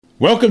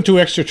Welcome to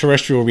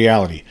Extraterrestrial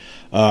Reality.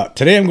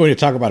 Today I'm going to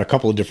talk about a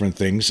couple of different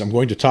things. I'm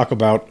going to talk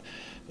about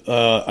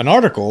an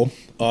article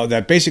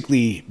that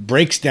basically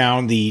breaks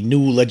down the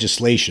new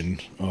legislation,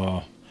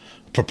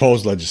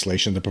 proposed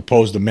legislation, the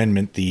proposed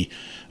amendment, the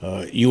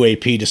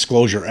UAP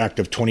Disclosure Act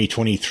of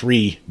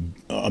 2023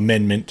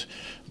 amendment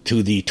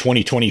to the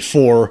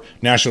 2024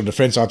 National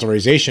Defense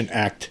Authorization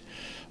Act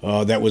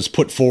that was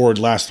put forward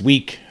last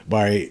week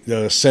by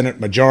the Senate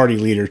Majority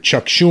Leader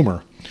Chuck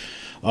Schumer.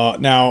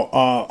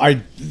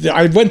 I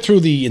went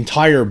through the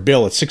entire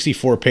bill. It's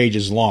 64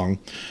 pages long.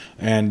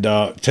 And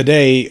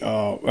yesterday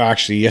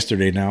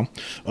now,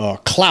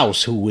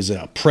 Klaus, who is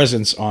a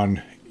presence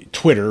on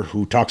Twitter,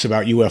 who talks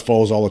about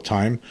UFOs all the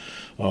time,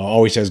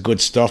 always has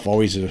good stuff,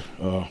 always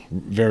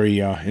very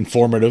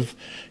informative.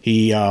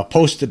 He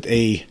posted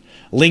a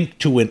link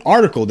to an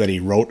article that he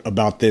wrote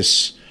about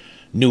this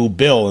new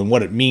bill and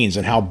what it means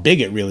and how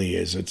big it really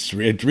is.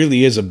 It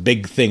really is a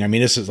big thing. I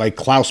mean, this is, like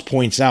Klaus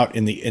points out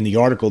in the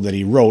article that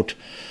he wrote,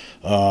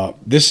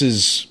 this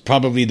is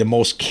probably the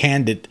most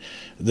candid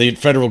the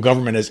federal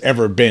government has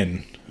ever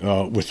been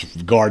with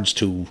regards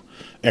to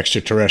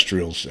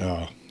extraterrestrials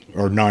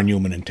or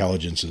non-human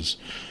intelligences.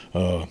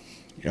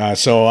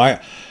 It's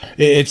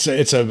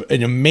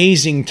an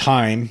amazing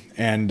time,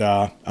 and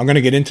I'm going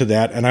to get into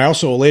that. And I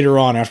also, later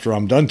on, after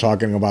I'm done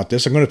talking about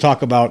this, I'm going to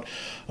talk about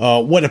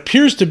what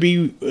appears to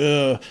be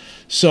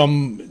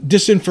some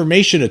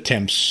disinformation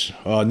attempts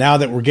now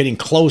that we're getting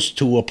close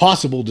to a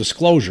possible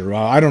disclosure.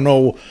 I don't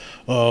know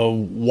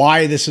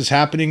why this is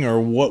happening or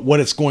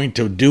what it's going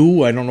to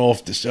do. I don't know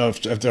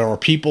if there are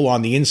people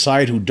on the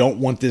inside who don't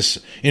want this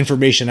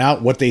information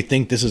out, what they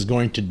think this is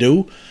going to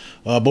do.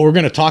 But we're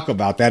going to talk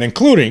about that,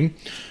 including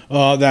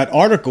that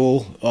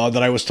article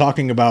that I was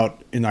talking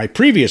about in my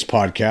previous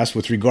podcast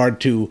with regard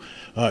to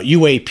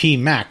UAP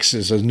Max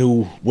is a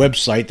new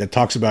website that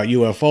talks about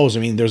UFOs.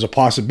 I mean, there's a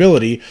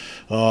possibility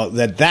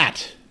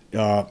that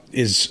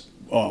is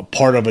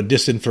part of a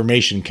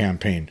disinformation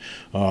campaign,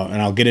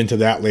 and I'll get into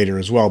that later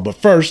as well. But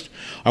first,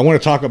 I want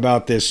to talk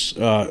about this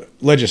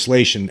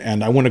legislation,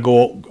 and I want to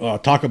go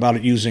talk about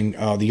it using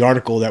the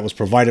article that was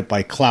provided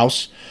by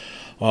Klaus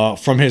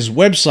from his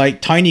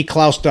website,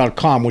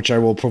 tinyklaus.com, which I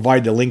will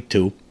provide the link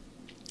to,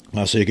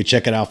 so you can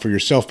check it out for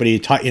yourself. But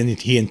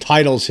he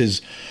entitles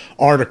his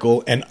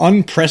article, An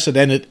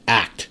Unprecedented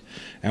Act.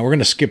 And we're going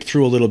to skip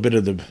through a little bit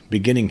of the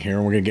beginning here,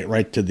 and we're going to get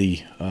right to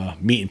the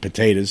meat and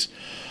potatoes.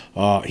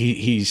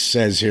 He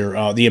says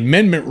here, the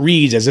amendment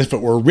reads as if it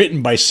were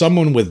written by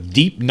someone with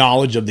deep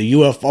knowledge of the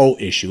UFO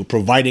issue,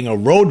 providing a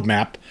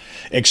roadmap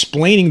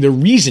explaining the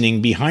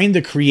reasoning behind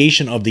the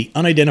creation of the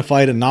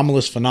Unidentified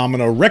Anomalous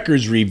Phenomena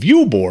Records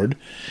Review Board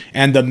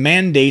and the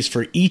mandates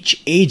for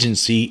each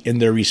agency in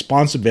their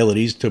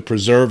responsibilities to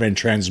preserve and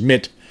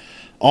transmit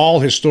all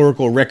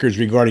historical records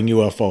regarding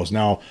UFOs.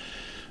 Now,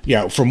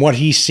 yeah, from what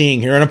he's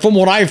seeing here, and from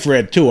what I've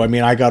read too, I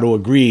mean, I got to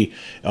agree,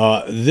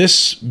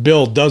 this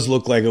bill does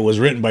look like it was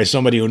written by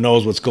somebody who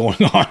knows what's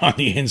going on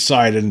the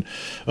inside, and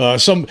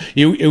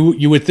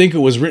you would think it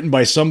was written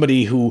by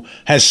somebody who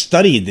has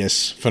studied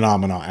this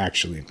phenomena.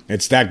 Actually,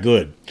 it's that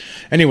good.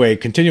 Anyway,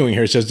 continuing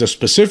here, it says the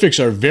specifics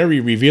are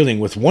very revealing,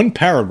 with one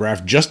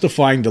paragraph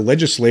justifying the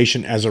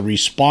legislation as a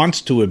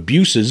response to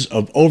abuses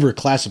of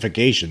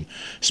overclassification,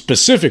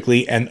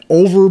 specifically an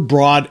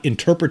overbroad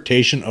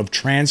interpretation of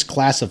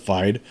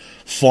transclassified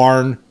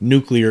foreign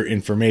nuclear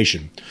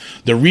information.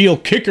 The real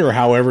kicker,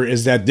 however,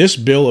 is that this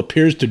bill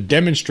appears to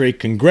demonstrate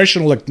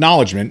congressional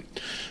acknowledgement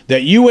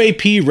that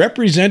UAP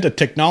represent a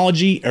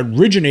technology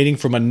originating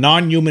from a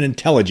non-human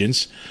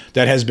intelligence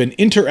that has been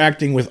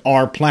interacting with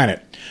our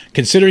planet.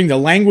 Considering the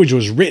language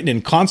was written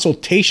in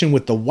consultation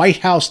with the White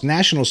House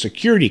National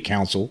Security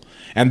Council,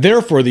 and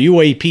therefore the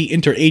UAP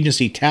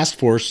Interagency Task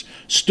Force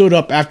stood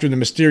up after the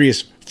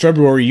mysterious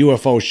February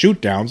UFO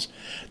shootdowns,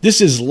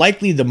 this is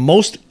likely the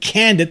most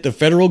candid the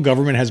federal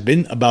government has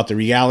been about the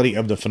reality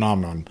of the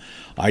phenomenon.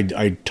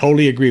 I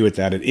totally agree with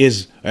that. It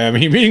is, I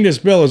mean, reading this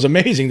bill is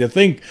amazing to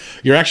think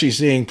you're actually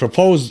seeing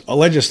proposed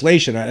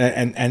legislation,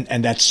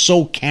 and that's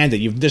so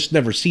candid. You've just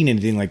never seen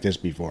anything like this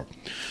before.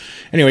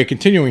 Anyway,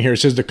 continuing here, it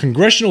says the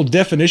congressional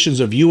definitions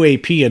of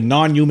UAP and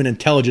non-human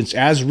intelligence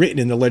as written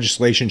in the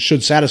legislation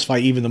should satisfy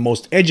even the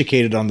most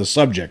educated on the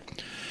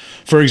subject.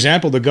 For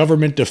example, the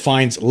government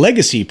defines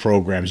legacy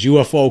programs,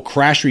 UFO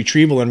crash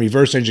retrieval and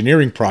reverse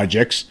engineering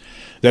projects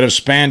that have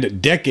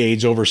spanned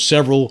decades over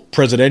several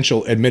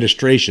presidential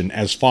administration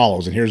as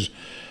follows. And here's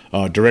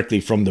directly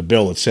from the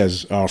bill. It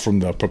says, from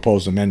the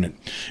proposed amendment,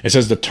 it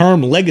says the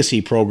term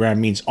legacy program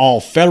means all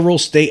federal,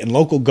 state, and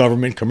local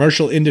government,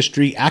 commercial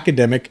industry,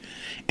 academic,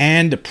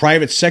 and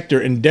private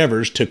sector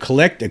endeavors to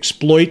collect,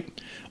 exploit,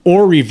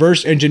 or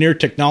reverse engineer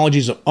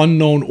technologies of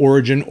unknown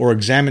origin or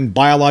examine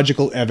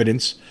biological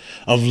evidence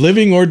of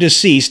living or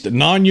deceased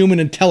non-human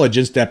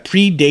intelligence that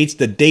predates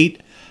the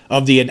date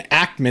of the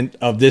enactment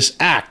of this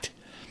act.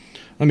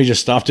 Let me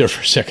just stop there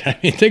for a second. I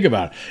mean, think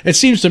about it. It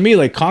seems to me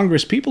like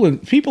Congress, people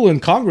in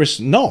Congress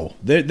know.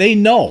 They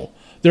know.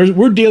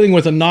 We're dealing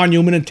with a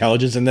non-human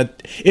intelligence and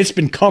that it's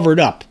been covered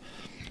up.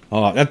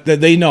 That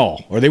they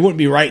know, or they wouldn't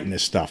be writing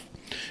this stuff.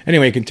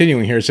 Anyway,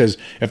 continuing here, it says,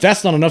 if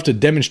that's not enough to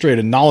demonstrate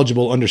a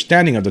knowledgeable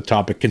understanding of the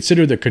topic,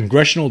 consider the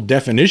congressional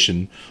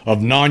definition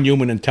of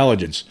non-human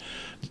intelligence.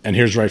 And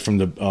here's right from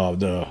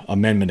the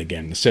amendment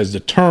again. It says the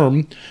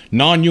term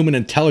non-human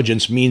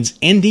intelligence means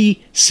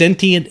any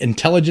sentient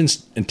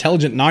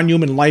intelligent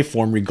non-human life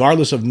form,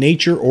 regardless of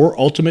nature or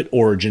ultimate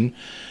origin,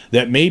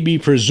 that may be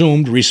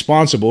presumed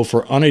responsible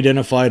for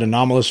unidentified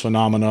anomalous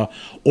phenomena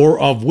or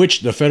of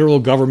which the federal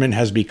government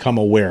has become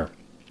aware.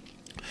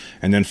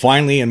 And then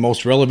finally, and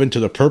most relevant to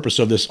the purpose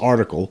of this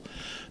article,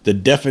 the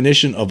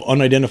definition of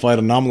unidentified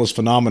anomalous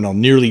phenomena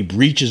nearly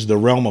breaches the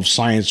realm of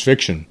science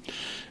fiction.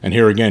 And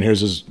here again,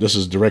 this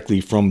is directly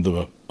from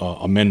the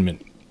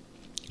amendment.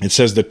 It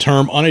says the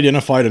term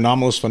unidentified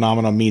anomalous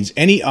phenomena means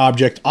any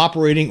object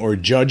operating or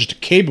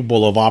judged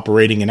capable of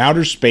operating in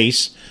outer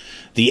space,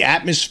 the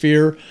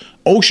atmosphere,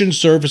 ocean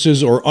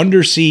surfaces, or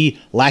undersea,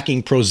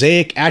 lacking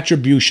prosaic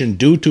attribution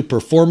due to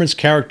performance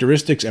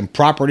characteristics and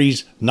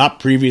properties not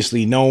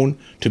previously known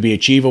to be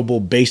achievable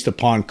based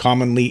upon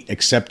commonly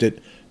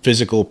accepted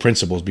physical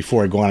principles.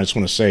 Before I go on, I just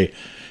want to say,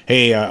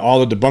 hey,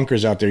 all the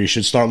debunkers out there, you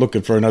should start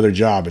looking for another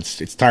job.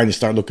 It's time to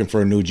start looking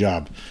for a new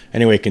job.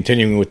 Anyway,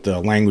 continuing with the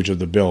language of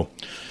the bill.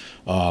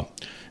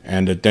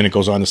 And then it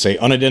goes on to say,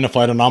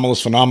 unidentified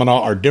anomalous phenomena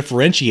are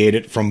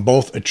differentiated from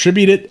both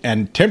attributed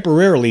and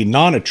temporarily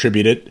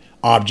non-attributed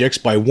objects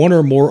by one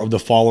or more of the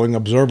following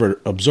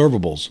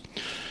observables.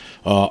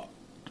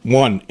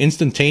 1.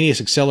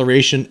 Instantaneous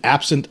acceleration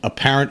absent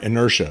apparent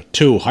inertia.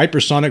 2.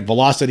 Hypersonic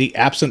velocity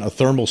absent a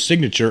thermal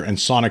signature and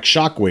sonic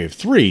shockwave.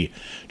 3.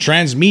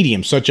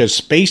 Transmedium such as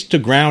space to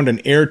ground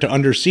and air to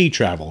undersea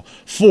travel.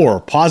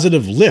 4.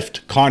 Positive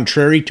lift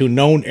contrary to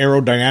known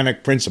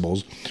aerodynamic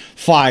principles.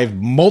 5.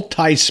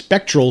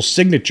 Multispectral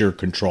signature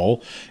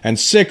control. And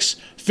 6.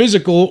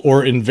 Physical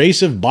or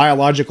invasive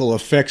biological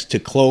effects to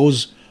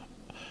close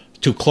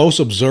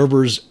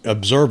observers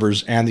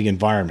and the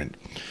environment.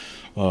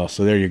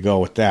 So there you go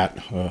with that.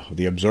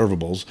 The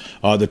observables.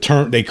 The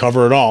term, they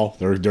cover it all.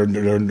 They're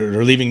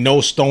leaving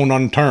no stone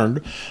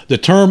unturned. The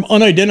term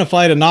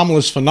unidentified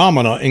anomalous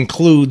phenomena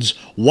includes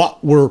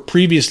what were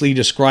previously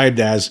described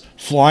as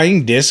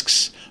flying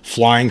discs,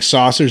 flying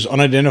saucers,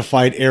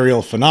 unidentified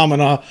aerial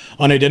phenomena,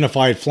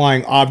 unidentified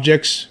flying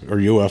objects or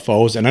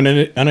UFOs, and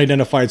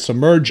unidentified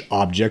submerged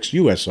objects,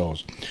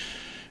 USOs.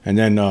 And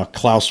then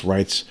Klaus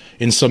writes,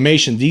 in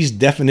summation, these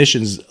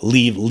definitions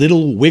leave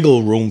little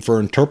wiggle room for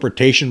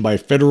interpretation by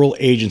federal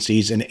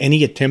agencies in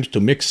any attempts to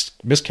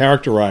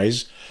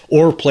mischaracterize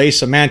or play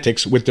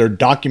semantics with their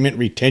document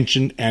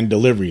retention and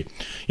delivery.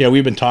 Yeah,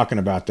 we've been talking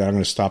about that. I'm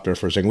going to stop there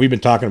for a second. We've been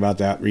talking about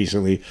that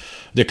recently,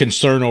 the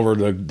concern over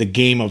the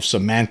game of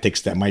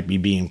semantics that might be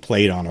being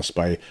played on us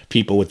by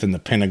people within the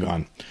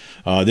Pentagon.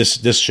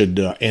 This should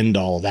end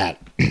all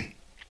that.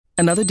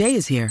 Another day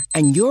is here,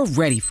 and you're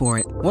ready for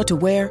it. What to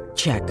wear?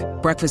 Check.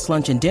 Breakfast,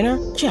 lunch, and dinner?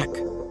 Check.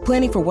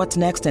 Planning for what's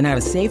next and how to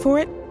save for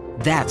it?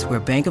 That's where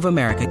Bank of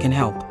America can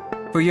help.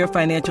 For your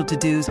financial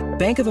to-dos,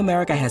 Bank of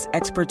America has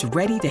experts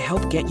ready to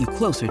help get you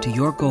closer to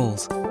your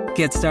goals.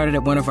 Get started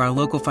at one of our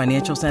local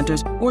financial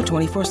centers or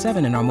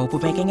 24/7 in our mobile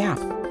banking app.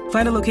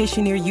 Find a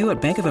location near you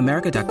at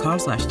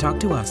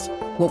bankofamerica.com/talktous.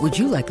 What would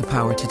you like the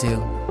power to do?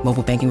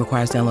 Mobile banking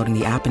requires downloading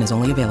the app and is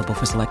only available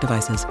for select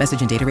devices.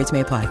 Message and data rates may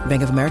apply.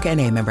 Bank of America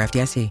N.A., member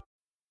FDIC.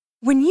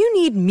 When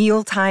you need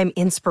mealtime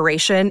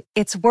inspiration,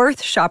 it's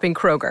worth shopping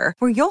Kroger,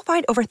 where you'll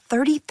find over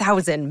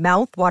 30,000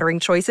 mouth-watering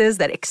choices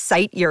that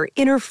excite your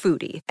inner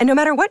foodie. And no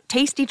matter what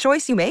tasty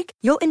choice you make,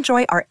 you'll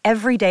enjoy our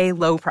everyday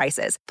low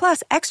prices,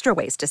 plus extra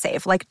ways to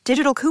save, like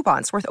digital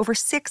coupons worth over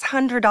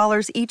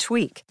 $600 each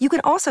week. You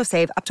can also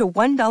save up to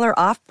 $1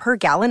 off per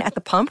gallon at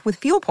the pump with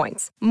fuel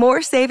points.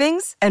 More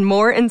savings and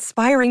more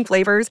inspiring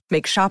flavors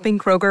make shopping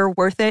Kroger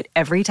worth it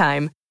every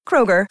time.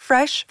 Kroger,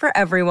 fresh for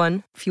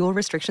everyone. Fuel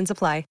restrictions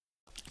apply.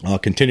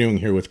 Continuing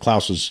here with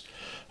Klaus's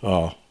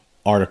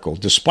article.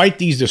 Despite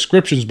these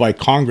descriptions by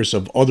Congress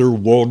of other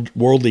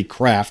worldly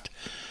craft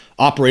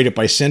operated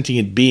by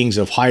sentient beings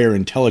of higher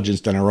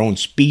intelligence than our own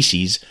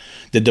species,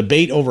 the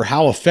debate over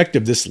how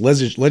effective this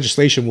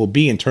legislation will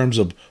be in terms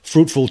of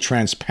fruitful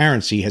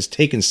transparency has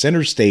taken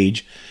center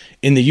stage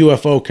in the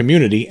UFO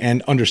community,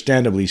 and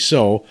understandably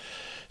so.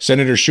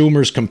 Senator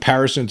Schumer's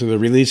comparison to the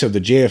release of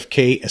the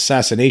JFK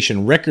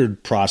assassination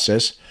record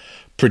process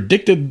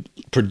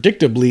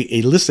predictably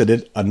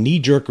elicited a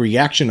knee-jerk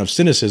reaction of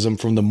cynicism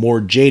from the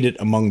more jaded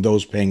among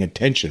those paying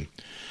attention.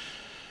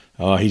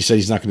 He said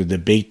he's not going to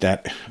debate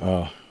that.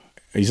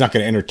 He's not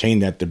going to entertain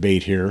that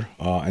debate here.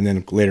 And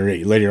then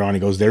later on he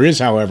goes, there is,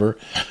 however,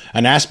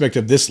 an aspect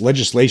of this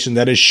legislation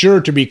that is sure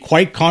to be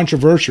quite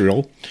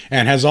controversial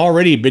and has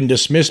already been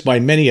dismissed by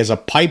many as a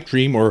pipe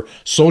dream or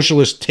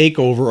socialist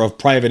takeover of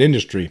private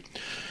industry.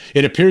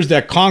 It appears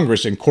that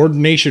Congress, in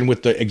coordination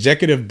with the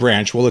executive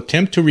branch, will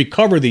attempt to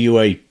recover the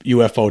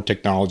UFO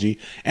technology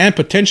and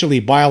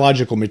potentially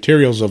biological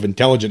materials of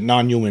intelligent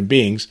non-human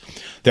beings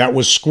that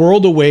was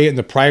squirreled away in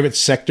the private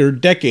sector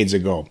decades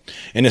ago.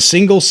 In a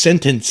single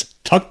sentence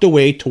tucked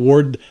away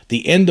toward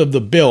the end of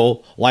the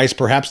bill lies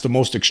perhaps the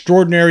most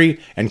extraordinary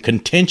and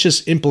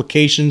contentious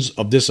implications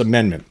of this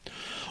amendment.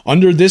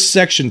 Under this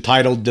section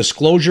titled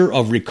Disclosure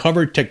of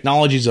Recovered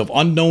Technologies of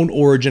Unknown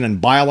Origin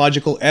and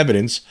Biological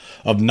Evidence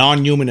of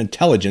Non-Human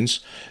Intelligence,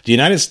 the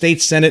United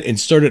States Senate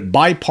inserted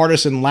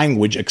bipartisan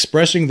language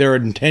expressing their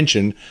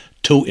intention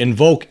to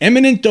invoke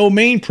eminent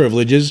domain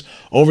privileges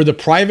over the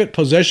private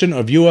possession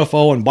of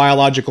UFO and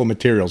biological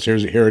materials.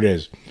 Here it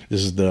is.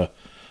 This is the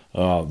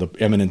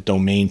eminent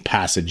domain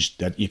passage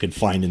that you can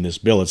find in this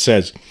bill. It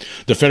says,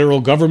 the federal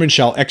government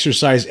shall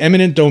exercise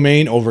eminent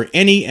domain over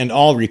any and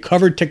all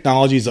recovered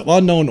technologies of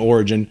unknown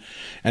origin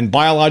and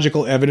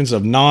biological evidence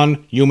of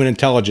non-human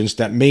intelligence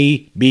that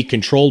may be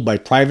controlled by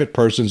private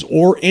persons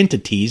or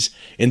entities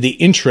in the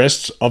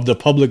interests of the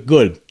public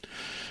good.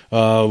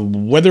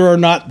 Whether or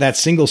not that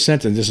single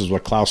sentence, this is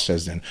what Klaus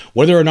says then,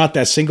 whether or not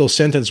that single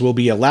sentence will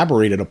be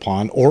elaborated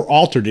upon or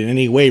altered in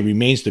any way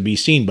remains to be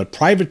seen, but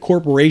private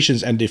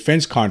corporations and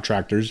defense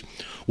contractors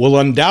will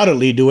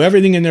undoubtedly do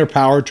everything in their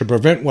power to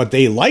prevent what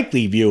they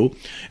likely view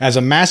as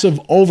a massive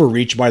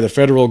overreach by the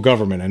federal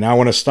government. And I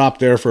want to stop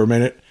there for a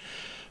minute.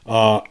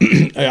 The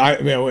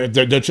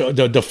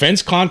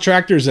defense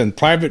contractors and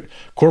private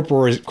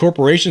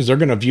corporations, they're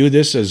going to view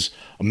this as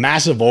a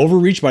massive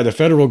overreach by the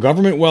federal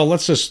government. Well,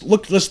 let's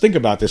think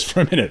about this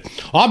for a minute.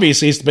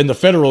 Obviously, it's been the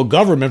federal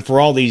government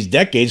for all these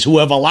decades who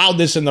have allowed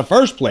this in the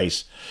first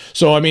place.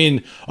 So, I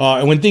mean,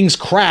 when things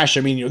crash,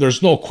 I mean,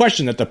 there's no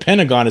question that the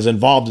Pentagon is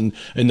involved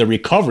in the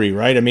recovery,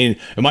 right? I mean,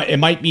 it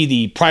might be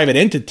the private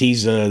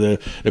entities,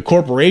 the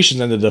corporations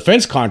and the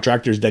defense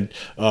contractors that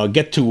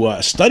get to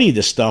study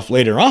this stuff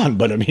later on.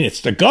 But, I mean,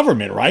 it's the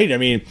government, right? I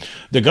mean,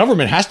 the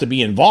government has to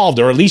be involved,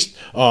 or at least,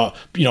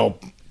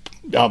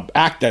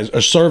 act as or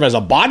serve as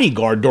a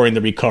bodyguard during the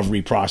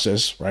recovery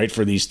process, right,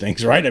 for these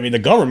things, right? I mean, the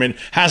government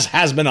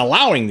has been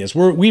allowing this.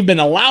 We've been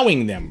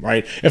allowing them,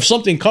 right? If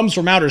something comes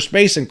from outer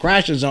space and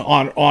crashes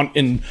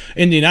in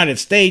the United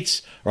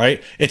States,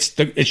 right,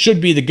 it should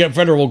be the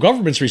federal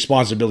government's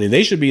responsibility.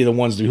 They should be the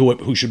ones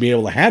who should be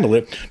able to handle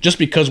it. Just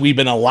because we've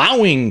been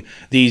allowing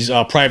these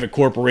private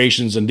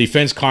corporations and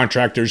defense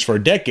contractors for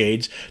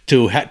decades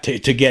to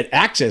get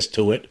access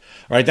to it,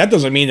 right? That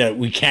doesn't mean that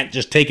we can't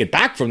just take it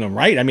back from them,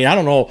 right? I mean, I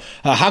don't know.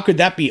 How could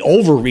that be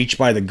overreach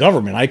by the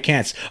government?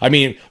 I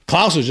mean,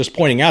 Klaus was just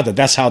pointing out that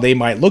that's how they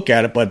might look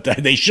at it, but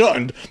they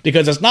shouldn't,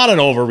 because it's not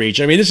an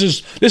overreach. I mean, this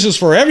is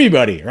for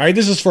everybody, right?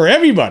 This is for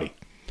everybody.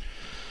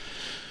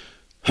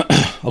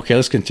 Okay,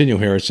 let's continue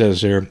here. It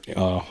says here,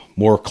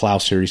 more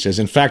Klaus here. He says,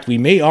 in fact, we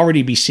may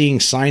already be seeing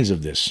signs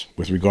of this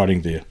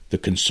regarding the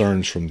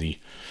concerns from the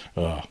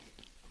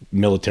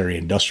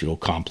military-industrial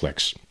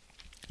complex.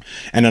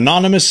 An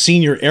anonymous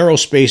senior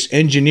aerospace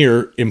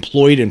engineer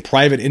employed in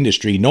private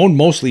industry, known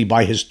mostly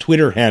by his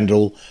Twitter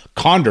handle,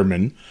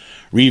 Conderman,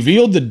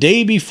 revealed the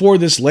day before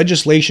this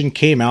legislation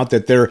came out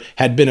that there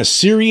had been a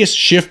serious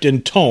shift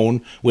in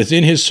tone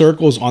within his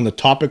circles on the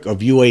topic of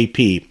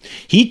UAP.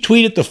 He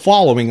tweeted the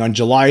following on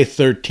July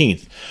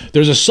 13th.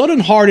 There's a sudden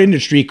hard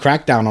industry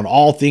crackdown on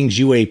all things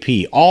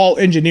UAP. All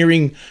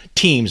engineering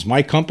teams,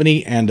 my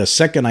company and a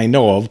second I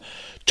know of,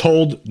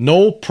 told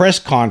no press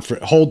contact,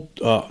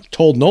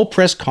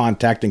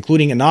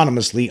 including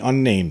anonymously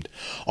unnamed.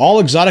 All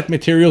exotic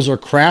materials or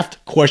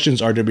craft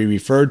questions are to be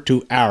referred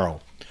to Arrow.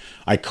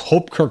 I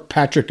hope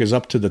Kirkpatrick is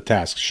up to the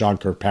task. Sean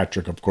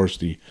Kirkpatrick, of course,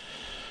 the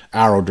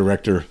Arrow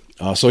director.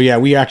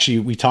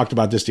 We talked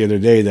about this the other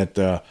day,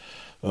 that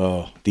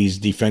these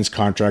defense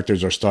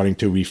contractors are starting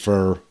to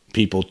refer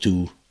people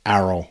to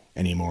Arrow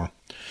anymore.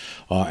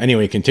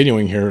 Anyway,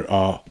 continuing here,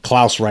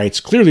 Klaus writes,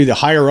 clearly the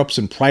higher-ups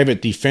in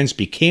private defense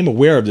became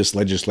aware of this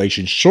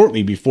legislation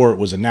shortly before it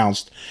was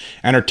announced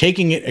and are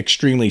taking it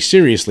extremely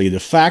seriously.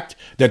 The fact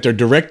that they're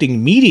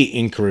directing media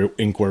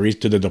inquiries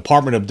to the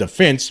Department of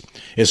Defense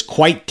is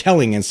quite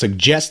telling and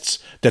suggests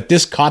that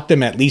this caught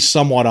them at least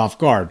somewhat off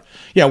guard.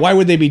 Yeah, why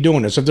would they be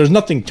doing this? If there's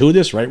nothing to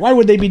this, right, why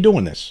would they be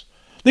doing this?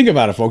 Think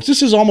about it, folks.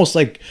 This is almost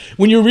like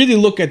when you really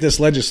look at this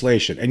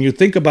legislation and you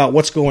think about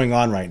what's going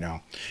on right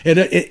now.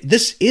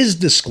 This is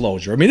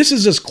disclosure. I mean, this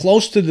is as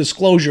close to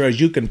disclosure as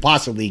you can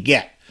possibly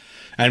get.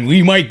 And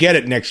we might get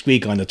it next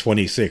week on the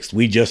 26th.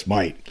 We just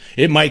might.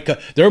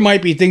 There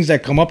might be things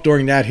that come up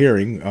during that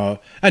hearing,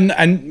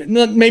 and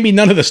maybe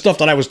none of the stuff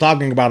that I was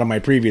talking about on my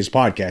previous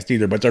podcast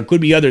either. But there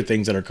could be other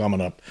things that are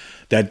coming up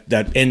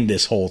that end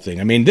this whole thing.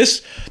 I mean,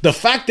 the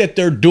fact that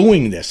they're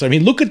doing this. I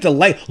mean, look at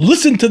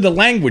listen to the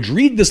language.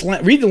 Read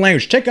the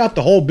language. Check out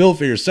the whole bill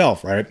for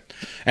yourself, right?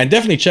 And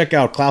definitely check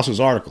out Klaus's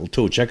article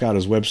too. Check out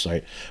his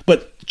website.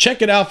 But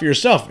check it out for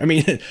yourself. I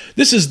mean,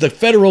 this is the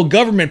federal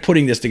government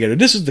putting this together.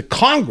 This is the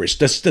Congress,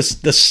 the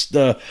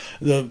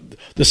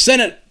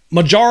Senate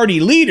majority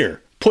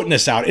leader putting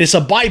this out. It's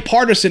a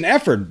bipartisan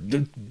effort.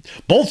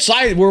 Both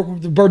sides,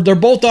 they're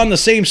both on the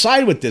same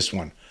side with this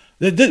one.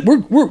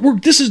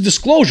 This is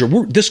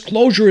disclosure.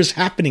 Disclosure is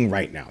happening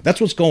right now. That's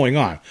what's going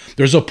on.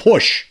 There's a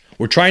push.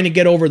 We're trying to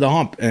get over the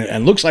hump,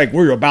 and looks like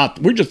we're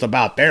just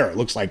about there. It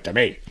looks like to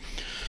me.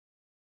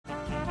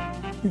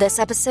 This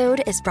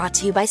episode is brought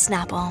to you by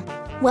Snapple.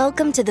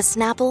 Welcome to the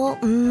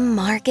Snapple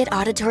Market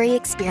Auditory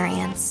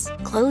Experience.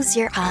 Close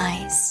your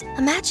eyes.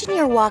 Imagine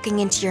you're walking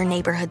into your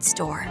neighborhood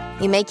store.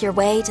 You make your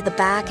way to the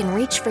back and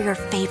reach for your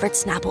favorite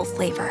Snapple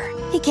flavor.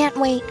 You can't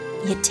wait.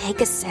 You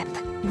take a sip.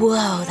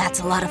 Whoa,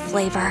 that's a lot of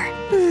flavor.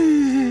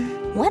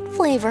 What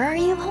flavor are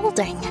you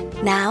holding?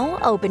 Now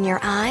open your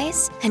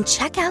eyes and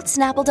check out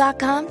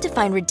Snapple.com to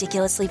find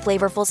ridiculously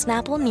flavorful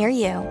Snapple near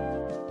you.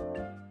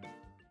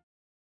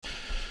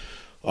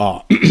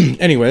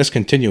 Anyway, let's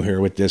continue here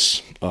with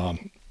this.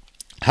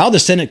 How the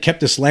Senate kept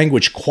this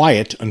language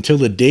quiet until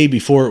the day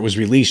before it was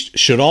released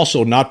should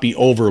also not be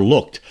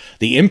overlooked.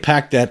 The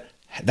impact that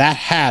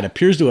had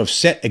appears to have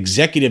set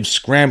executives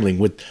scrambling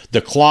with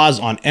the clause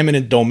on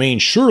eminent domain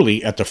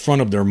surely at the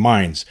front of their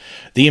minds.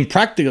 The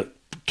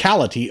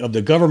impracticality of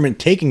the government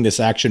taking this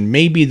action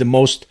may be the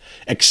most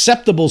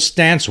acceptable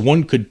stance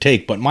one could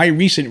take, but my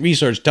recent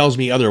research tells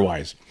me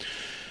otherwise.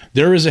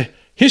 There is a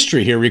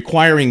history here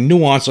requiring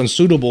nuance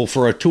unsuitable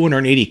for a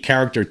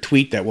 280-character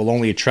tweet that will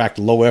only attract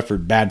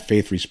low-effort,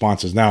 bad-faith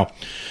responses. Now,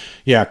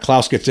 yeah,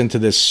 Klaus gets into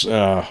this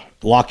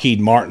Lockheed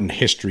Martin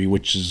history,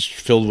 which is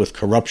filled with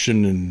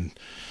corruption and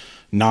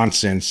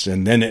nonsense,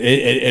 and then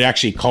it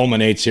actually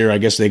culminates here. I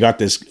guess they got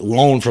this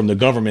loan from the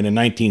government in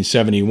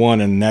 1971,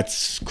 and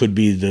that could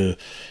be the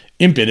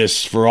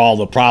impetus for all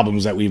the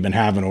problems that we've been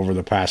having over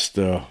the past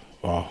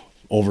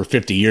over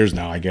 50 years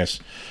now, I guess.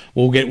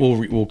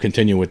 We'll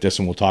continue with this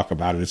and we'll talk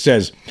about it. It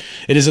says,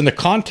 it is in the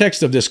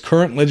context of this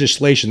current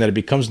legislation that it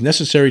becomes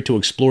necessary to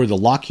explore the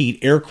Lockheed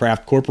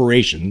Aircraft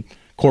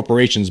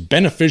Corporation's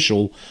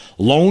Beneficial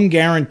Loan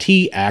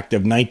Guarantee Act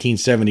of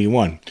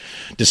 1971.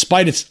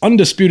 Despite its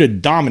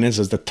undisputed dominance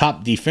as the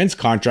top defense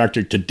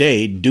contractor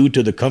today due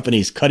to the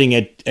company's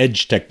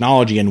cutting-edge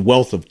technology and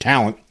wealth of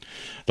talent,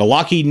 the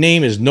Lockheed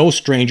name is no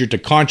stranger to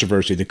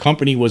controversy. The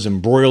company was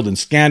embroiled in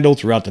scandal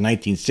throughout the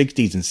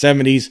 1960s and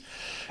 70s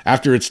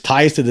after its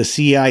ties to the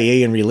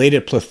CIA and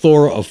related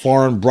plethora of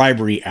foreign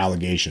bribery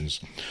allegations.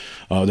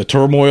 The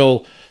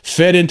turmoil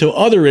fed into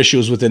other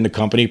issues within the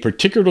company,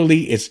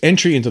 particularly its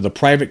entry into the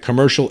private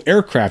commercial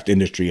aircraft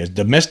industry. As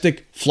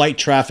domestic flight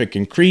traffic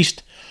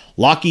increased,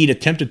 Lockheed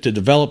attempted to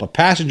develop a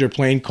passenger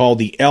plane called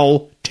the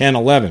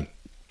L-1011.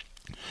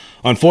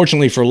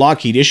 Unfortunately for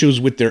Lockheed,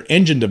 issues with their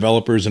engine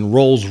developers and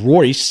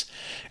Rolls-Royce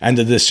and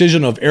the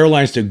decision of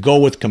airlines to go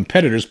with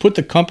competitors put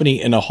the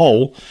company in a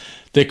hole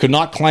they could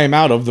not climb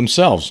out of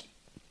themselves.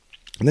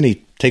 And then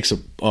he takes a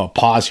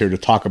pause here to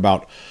talk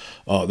about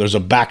there's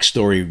a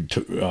backstory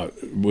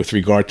with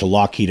regard to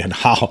Lockheed and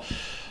how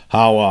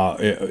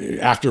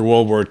after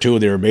World War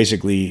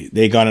II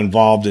they got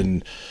involved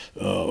in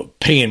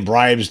paying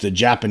bribes to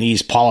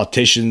Japanese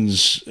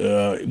politicians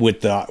and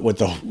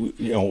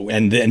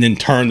in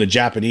turn the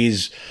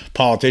Japanese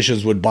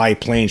politicians would buy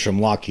planes from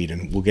Lockheed,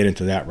 and we'll get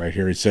into that right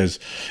here. It says,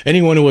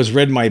 anyone who has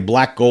read my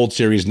Black Gold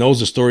series knows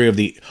the story of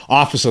the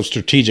Office of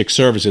Strategic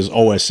Services,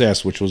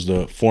 OSS, which was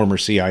the former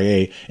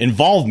CIA,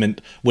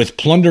 involvement with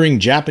plundering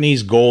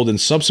Japanese gold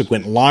and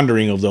subsequent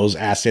laundering of those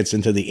assets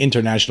into the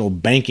international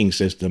banking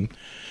system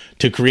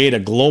to create a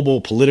global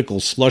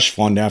political slush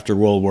fund after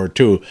World War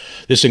II.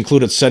 This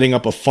included setting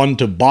up a fund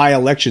to buy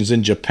elections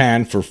in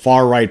Japan for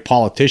far-right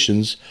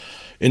politicians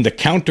in the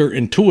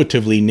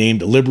counterintuitively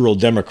named Liberal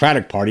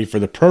Democratic Party for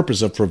the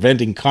purpose of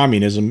preventing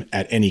communism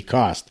at any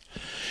cost.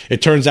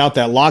 It turns out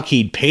that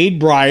Lockheed paid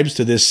bribes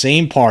to this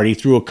same party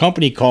through a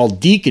company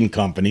called Deakin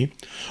Company,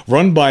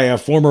 run by a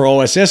former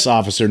OSS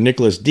officer,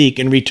 Nicholas Deak,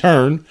 in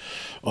return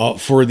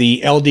for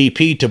the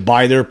LDP to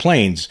buy their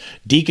planes.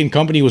 Deakin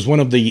Company was one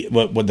of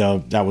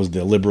that was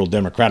the Liberal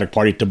Democratic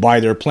Party, to buy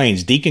their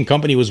planes. Deakin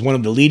Company was one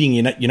of the leading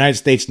United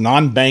States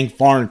non-bank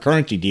foreign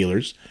currency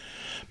dealers,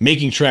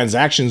 making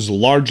transactions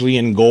largely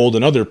in gold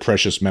and other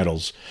precious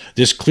metals.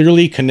 This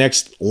clearly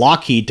connects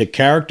Lockheed to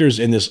characters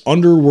in this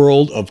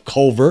underworld of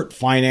covert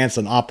finance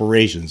and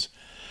operations.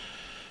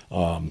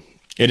 It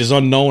is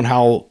unknown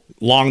how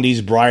long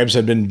these bribes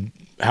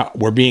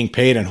were being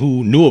paid and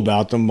who knew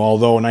about them,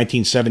 although a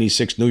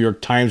 1976 New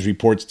York Times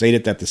report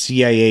stated that the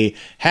CIA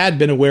had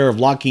been aware of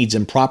Lockheed's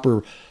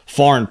improper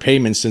foreign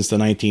payments since the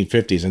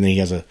 1950s. And then he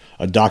has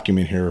a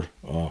document here,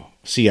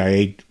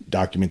 CIA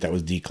document that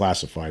was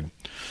declassified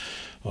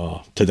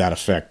to that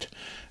effect.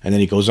 And then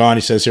he goes on,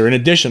 he says here, in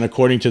addition,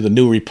 according to the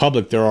New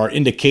Republic, there are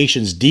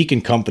indications Deakin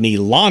Company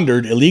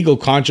laundered illegal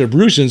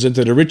contributions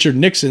into the Richard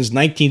Nixon's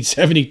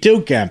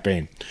 1972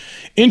 campaign.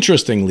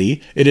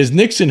 Interestingly, it is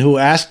Nixon who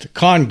asked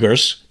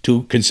Congress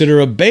to consider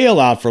a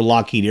bailout for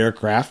Lockheed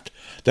Aircraft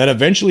that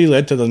eventually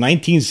led to the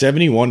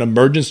 1971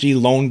 Emergency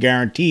Loan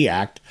Guarantee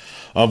Act,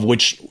 of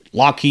which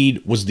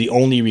Lockheed was the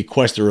only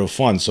requester of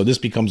funds. So this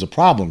becomes a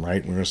problem,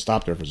 right? We're going to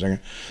stop there for a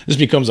second. This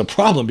becomes a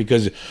problem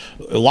because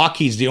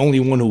Lockheed's the only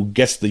one who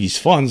gets these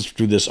funds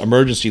through this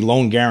Emergency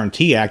Loan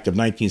Guarantee Act of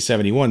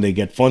 1971. They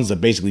get funds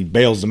that basically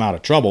bails them out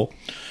of trouble.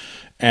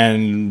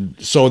 And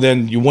so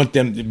then you want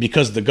them,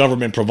 because the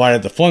government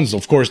provided the funds,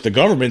 of course, the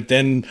government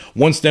then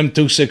wants them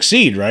to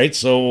succeed, right?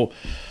 So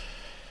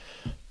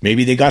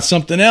maybe they got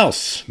something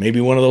else.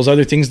 Maybe one of those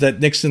other things that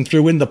Nixon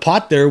threw in the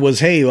pot there was,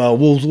 hey,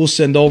 we'll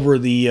send over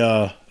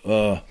the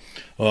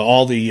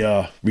all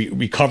the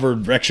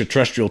recovered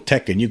extraterrestrial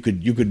tech, and you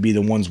could be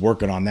the ones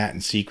working on that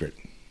in secret.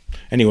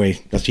 Anyway,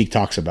 he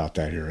talks about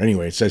that here.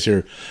 Anyway, it says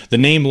here, the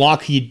name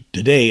Lockheed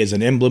today is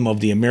an emblem of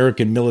the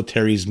American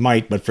military's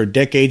might, but for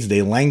decades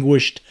they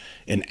languished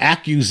in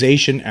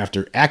accusation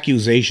after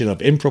accusation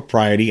of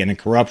impropriety and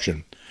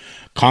corruption.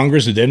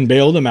 Congress then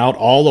bailed them out,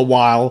 all the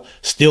while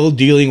still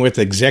dealing with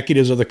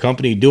executives of the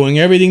company doing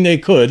everything they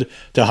could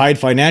to hide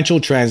financial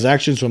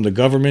transactions from the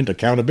Government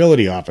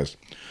Accountability Office.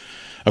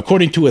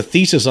 According to a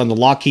thesis on the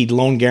Lockheed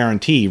loan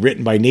guarantee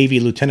written by Navy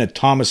Lieutenant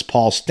Thomas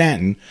Paul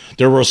Stanton,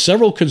 there were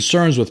several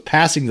concerns with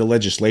passing the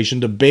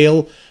legislation to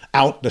bail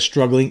out the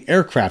struggling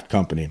aircraft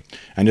company.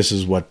 And this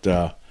is what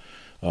the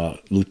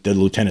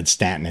Lieutenant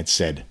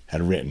Stanton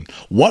had written.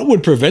 What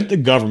would prevent the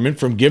government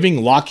from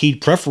giving Lockheed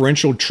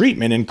preferential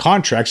treatment in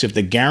contracts if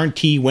the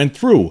guarantee went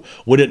through?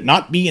 Would it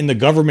not be in the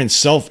government's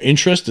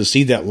self-interest to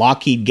see that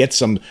Lockheed gets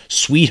some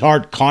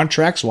sweetheart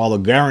contracts while the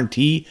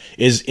guarantee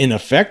is in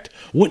effect?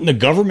 Wouldn't the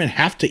government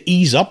have to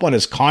ease up on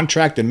its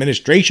contract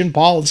administration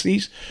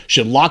policies?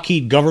 Should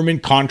Lockheed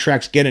government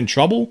contracts get in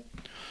trouble?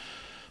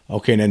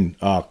 Okay, and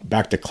then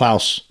back to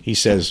Klaus. He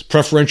says,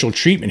 preferential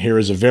treatment here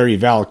is a very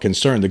valid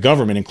concern. The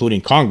government,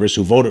 including Congress,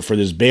 who voted for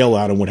this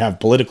bailout and would have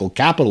political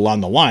capital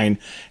on the line,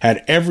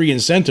 had every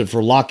incentive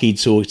for Lockheed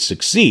to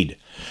succeed.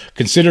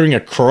 Considering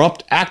a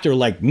corrupt actor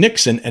like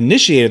Nixon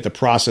initiated the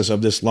process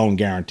of this loan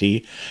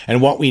guarantee,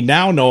 and what we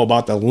now know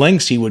about the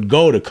lengths he would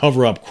go to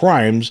cover up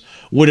crimes,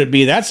 would it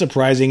be that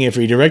surprising if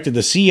he directed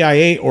the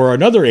CIA or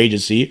another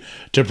agency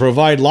to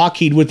provide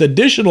Lockheed with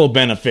additional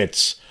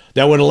benefits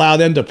that would allow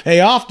them to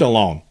pay off the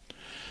loan?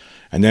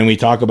 And then we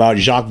talk about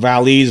Jacques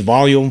Vallée's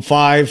Volume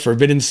 5,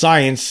 Forbidden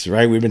Science,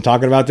 right? We've been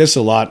talking about this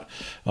a lot.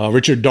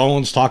 Richard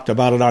Dolan's talked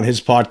about it on his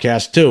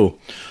podcast too.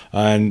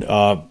 And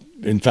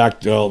in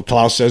fact,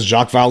 Klaus says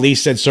Jacques Vallée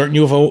said certain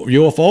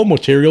UFO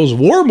materials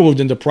were moved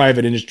into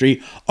private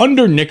industry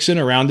under Nixon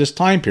around this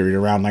time period,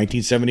 around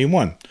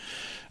 1971.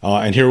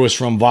 And here was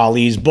from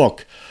Vallée's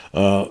book,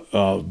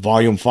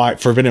 Volume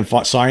 5, Forbidden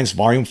Science,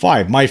 Volume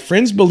 5. My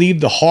friends believe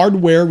the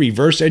hardware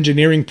reverse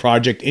engineering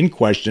project in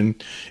question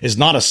is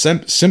not a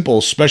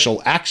simple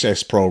special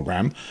access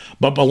program,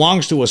 but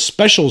belongs to a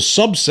special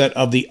subset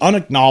of the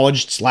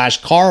unacknowledged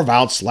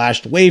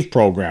 /carve-out/wave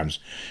programs.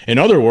 In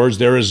other words,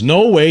 there is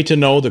no way to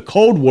know the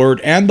code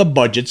word and the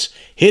budgets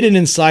hidden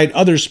inside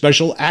other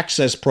special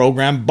access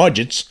program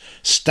budgets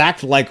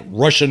stacked like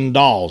Russian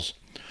dolls.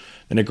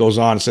 And it goes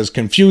on, it says,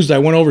 confused, I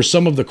went over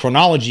some of the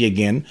chronology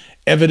again.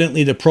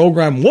 Evidently, the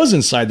program was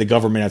inside the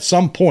government at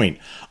some point.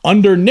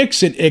 Under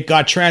Nixon, it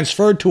got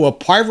transferred to a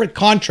private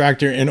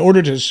contractor in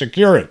order to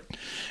secure it.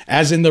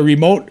 As in the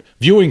remote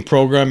viewing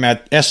program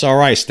at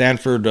SRI,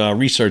 Stanford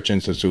Research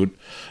Institute,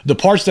 the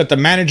parts that the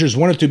managers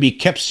wanted to be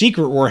kept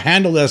secret were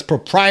handled as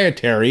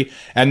proprietary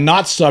and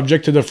not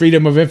subject to the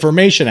Freedom of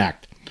Information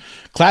Act.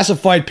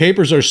 Classified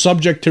papers are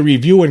subject to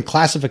review and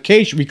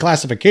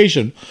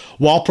reclassification,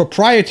 while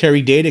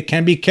proprietary data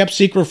can be kept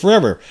secret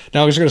forever.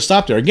 Now, I'm just going to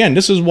stop there. Again,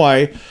 this is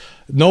why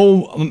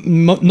no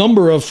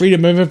number of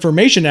Freedom of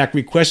Information Act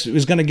requests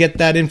is going to get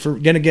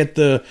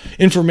the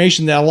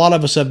information that a lot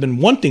of us have been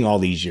wanting all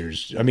these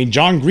years. I mean,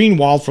 John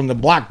Greenwald from the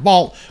Black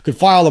Vault could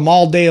file them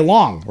all day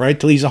long, right,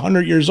 till he's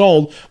 100 years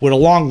old with a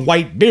long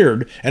white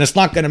beard, and it's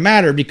not going to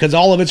matter because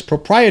all of it's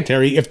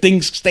proprietary if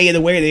things stay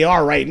the way they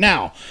are right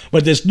now.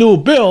 But this new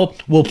bill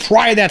will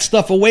pry that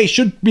stuff away,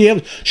 should be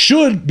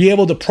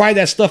able to pry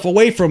that stuff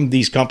away from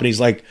these companies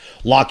like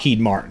Lockheed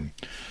Martin.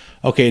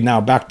 Okay, now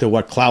back to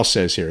what Klaus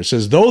says here. It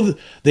says, though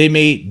they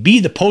may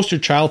be the poster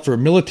child for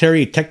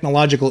military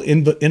technological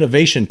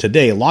innovation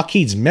today,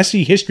 Lockheed's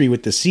messy history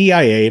with the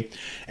CIA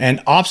and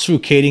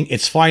obfuscating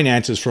its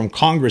finances from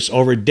Congress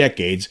over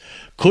decades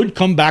could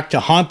come back to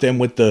haunt them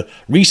with the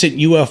recent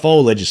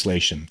UFO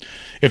legislation.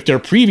 If their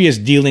previous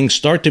dealings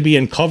start to be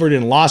uncovered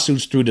in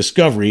lawsuits through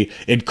discovery,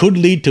 it could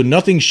lead to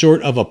nothing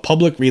short of a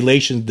public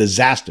relations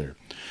disaster.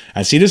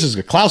 And see,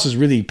 Klaus is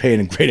really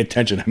paying great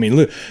attention. I mean,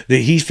 look,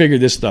 he's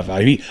figured this stuff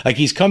out.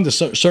 He's come to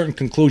certain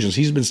conclusions.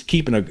 He's been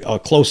keeping a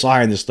close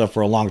eye on this stuff for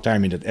a long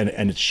time, and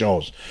it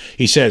shows.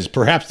 He says,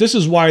 perhaps this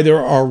is why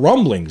there are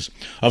rumblings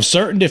of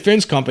certain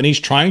defense companies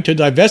trying to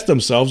divest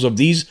themselves of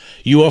these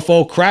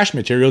UFO crash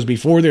materials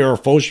before they are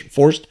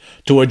forced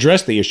to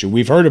address the issue.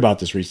 We've heard about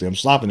this recently. I'm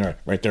stopping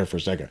right there for a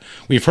second.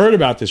 We've heard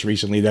about this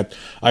recently that,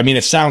 I mean,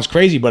 it sounds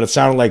crazy, but it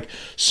sounded like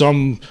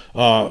some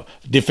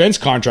defense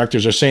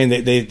contractors are saying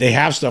that they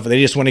have stuff and they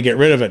just want to get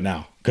rid of it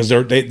now because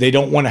they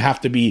don't want to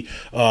have to be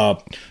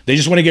they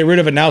just want to get rid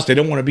of it now, so they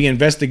don't want to be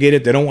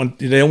investigated. They don't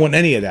want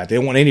any of that. They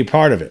don't want any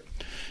part of it.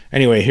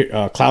 Anyway,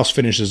 here, Klaus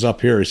finishes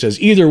up here. He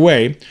says, either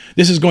way,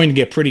 this is going to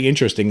get pretty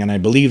interesting, and I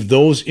believe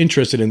those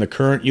interested in the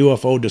current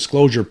UFO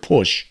disclosure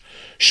push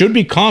should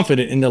be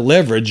confident in the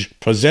leverage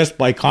possessed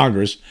by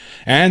Congress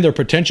and their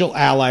potential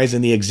allies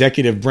in the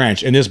executive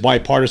branch in this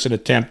bipartisan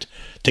attempt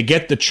to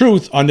get the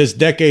truth on this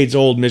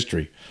decades-old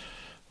mystery.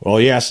 Well,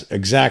 yes,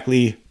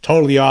 exactly.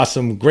 Totally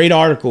awesome. Great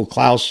article,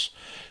 Klaus.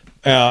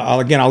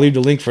 I'll leave the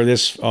link for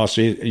this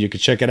so you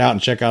can check it out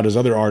and check out his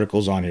other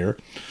articles on here.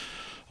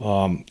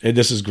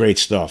 This is great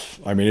stuff.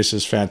 I mean, this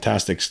is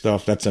fantastic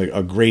stuff. That's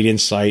a great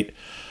insight.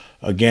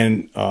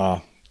 Again,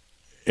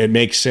 it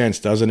makes sense,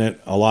 doesn't it?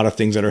 A lot of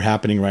things that are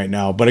happening right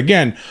now. But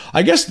again,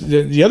 I guess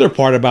the other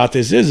part about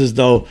this is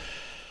though,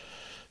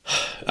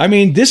 I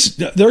mean,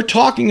 they're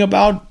talking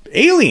about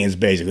aliens,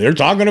 basically. They're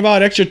talking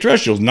about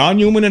extraterrestrials,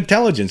 non-human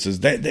intelligences.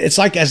 It's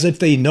like as if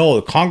they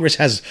know. Congress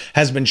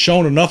has been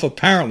shown enough,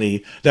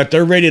 apparently, that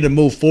they're ready to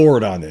move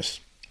forward on this.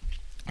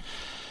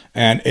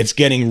 And it's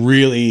getting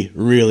really,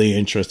 really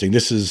interesting.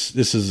 This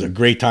is a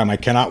great time. I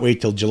cannot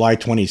wait till July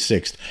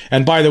 26th.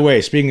 And by the way,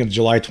 speaking of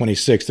July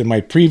 26th, in my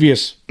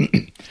previous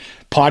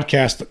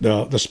podcast,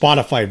 the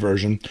Spotify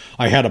version,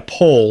 I had a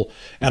poll,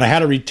 and I had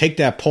to take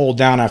that poll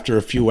down after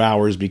a few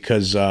hours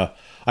because I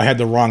had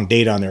the wrong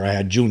date on there. I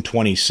had June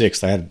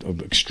 26th. I had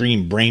an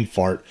extreme brain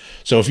fart.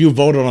 So if you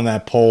voted on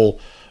that poll,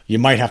 you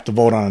might have to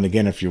vote on it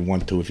again if you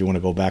want to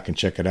go back and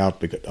check it out.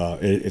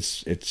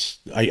 Because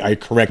I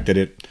corrected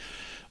it.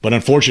 But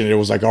unfortunately, there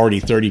was like already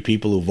 30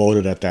 people who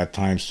voted at that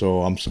time.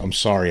 So I'm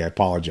sorry. I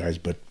apologize.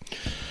 But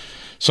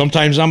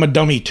sometimes I'm a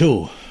dummy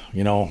too.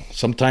 You know,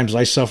 sometimes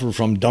I suffer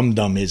from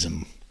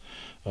dum-dumism.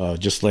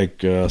 Just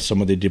like some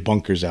of the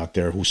debunkers out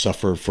there who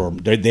suffer from,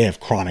 they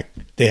have chronic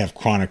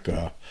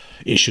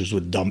issues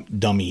with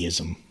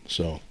dummyism.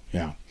 So,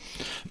 yeah.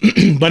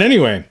 But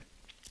anyway,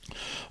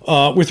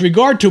 with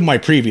regard to my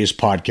previous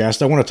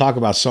podcast, I want to talk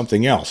about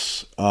something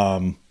else.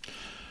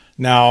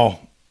 Now,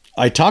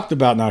 I talked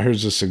about,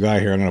 here's this guy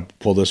here. I'm going to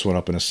pull this one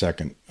up in a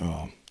second.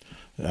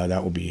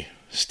 That will be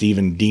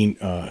Stephen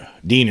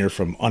Diener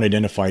from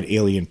Unidentified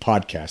Alien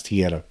Podcast.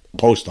 He had a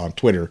post on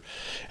Twitter.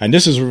 And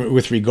this is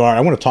with regard,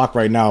 I want to talk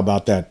right now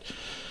about that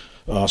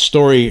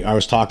story I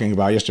was talking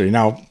about yesterday.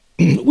 Now,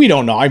 we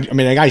don't know. I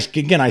mean,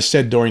 I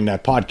said during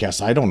that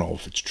podcast, I don't know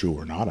if it's true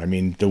or not. I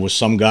mean, there was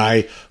some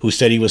guy who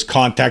said he was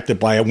contacted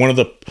by one of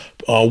the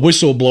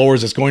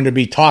whistleblowers that's going to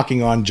be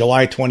talking on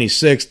July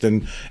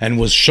 26th and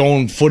was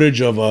shown footage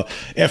of a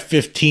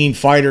F-15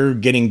 fighter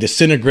getting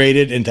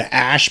disintegrated into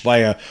ash by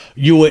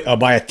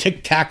a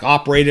Tic Tac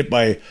operated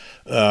by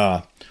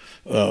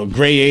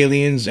gray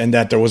aliens, and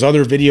that there was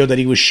other video that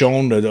he was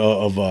shown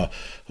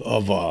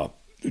of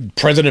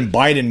President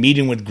Biden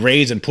meeting with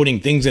Grays and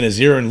putting things in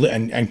his ear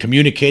and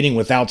communicating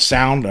without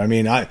sound. I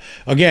mean,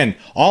 again,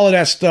 all of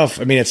that stuff,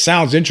 I mean, it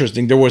sounds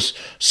interesting. There was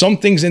some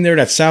things in there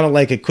that sounded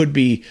like it could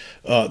be,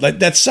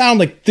 that sound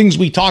like things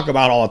we talk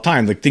about all the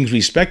time, like things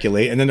we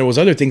speculate. And then there was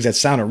other things that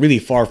sounded really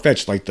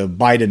far-fetched, like the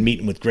Biden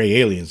meeting with gray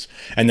aliens,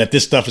 and that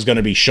this stuff is going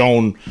to be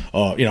shown,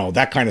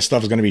 that kind of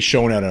stuff is going to be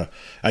shown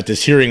at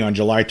this hearing on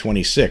July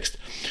 26th.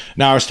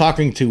 Now, I was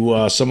talking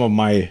to some of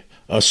my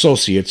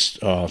associates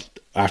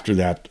after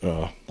that,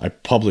 I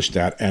published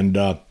that,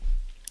 and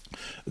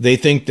they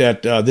think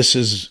that this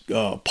is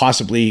could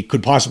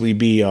possibly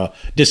be a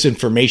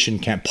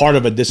disinformation part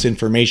of a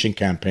disinformation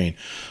campaign.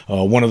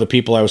 One of the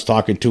people I was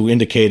talking to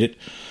indicated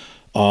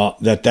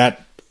that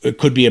it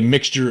could be a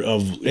mixture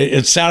of.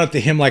 It sounded to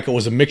him like it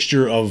was a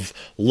mixture of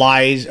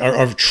lies or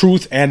of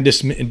truth and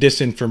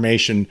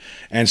disinformation,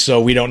 and so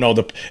we don't know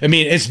I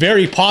mean, it's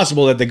very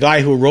possible that the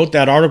guy who wrote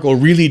that article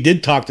really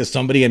did talk to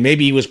somebody, and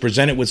maybe he was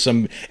presented with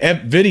some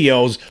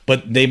videos,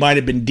 but they might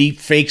have been deep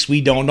fakes.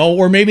 We don't know,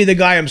 or maybe the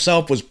guy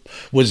himself was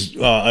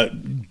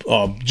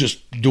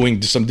just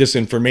doing some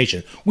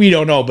disinformation. We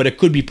don't know, but it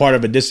could be part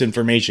of a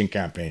disinformation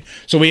campaign.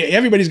 So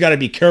everybody's got to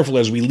be careful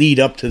as we lead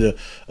up to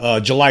the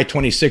July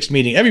 26th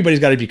meeting. Everybody's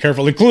got to be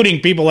careful,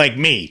 including people like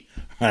me.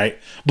 All right.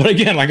 But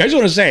again, like I just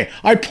want to say,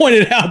 I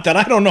pointed out that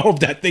I don't know if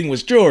that thing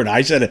was true or not.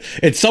 I said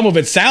some of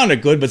it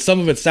sounded good, but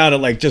some of it sounded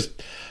like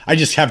I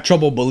just have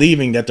trouble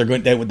believing that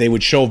they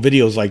would show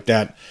videos like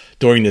that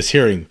during this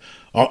hearing.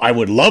 I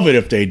would love it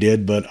if they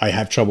did, but I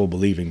have trouble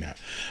believing that.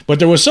 But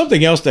there was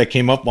something else that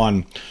came up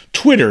on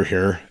Twitter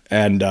here,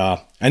 and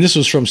this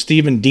was from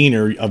Stephen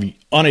Diener of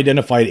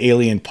Unidentified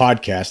Alien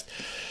Podcast.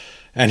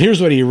 And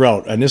here's what he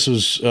wrote, and this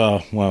was,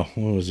 when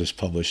was this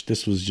published?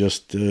 This was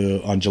just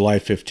on July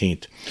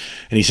 15th.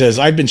 And he says,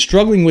 I've been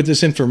struggling with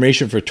this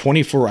information for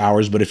 24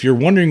 hours, but if you're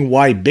wondering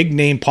why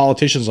big-name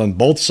politicians on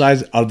both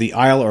sides of the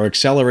aisle are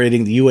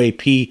accelerating the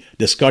UAP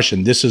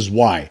discussion, this is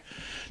why.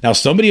 Now,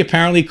 somebody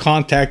apparently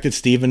contacted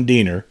Stephen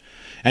Diener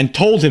and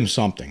told him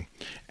something,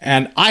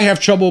 and I have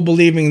trouble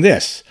believing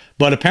this.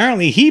 But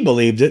apparently he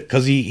believed it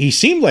because he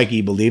seemed like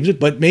he believed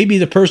it, but maybe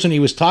the person he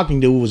was talking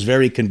to was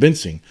very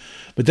convincing.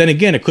 But then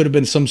again, it could have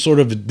been some sort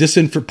of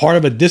part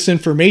of a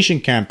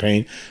disinformation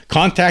campaign,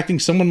 contacting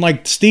someone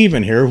like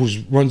Steven here,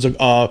 who runs a good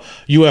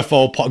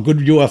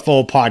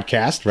UFO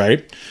podcast,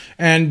 right?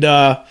 And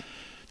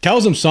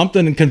tells them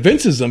something and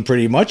convinces them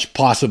pretty much,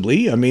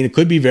 possibly. I mean, it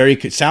could be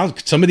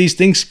some of these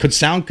things could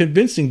sound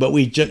convincing, but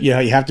you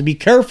have to be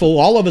careful.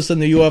 All of us in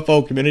the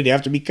UFO community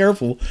have to be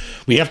careful.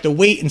 We have to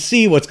wait and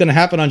see what's going to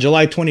happen on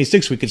July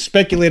 26th. We could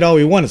speculate all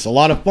we want. It's a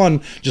lot of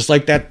fun, just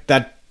like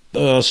that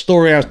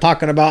story I was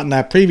talking about in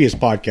that previous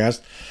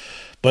podcast.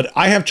 But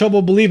I have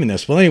trouble believing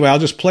this. Well, anyway, I'll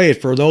just play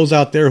it for those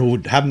out there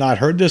who have not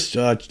heard this.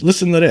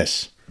 Listen to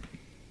this.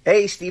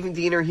 Hey, Stephen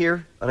Diener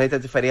here,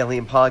 Unidentified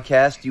Alien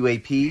Podcast,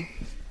 UAP.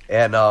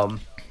 And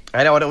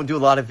I know I don't do a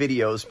lot of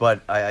videos,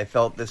 but I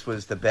felt this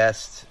was the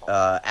best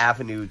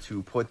avenue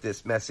to put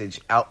this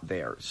message out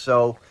there.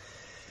 So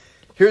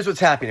here's what's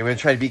happening. I'm going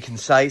to try to be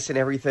concise and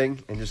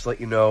everything and just let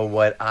you know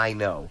what I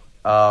know.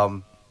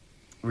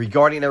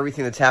 Regarding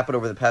everything that's happened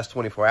over the past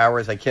 24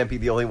 hours, I can't be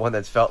the only one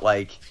that's felt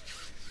like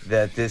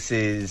that this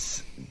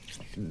is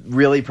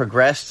really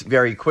progressed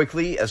very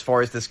quickly as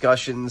far as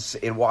discussions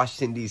in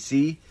Washington,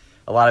 D.C.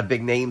 A lot of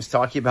big names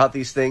talking about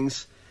these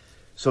things.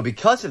 So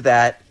because of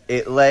that,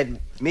 it led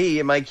me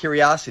and my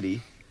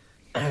curiosity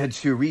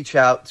to reach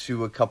out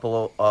to a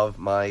couple of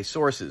my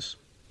sources.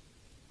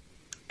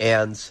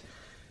 And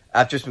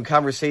after some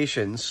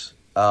conversations,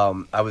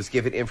 I was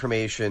given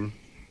information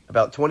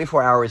about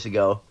 24 hours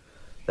ago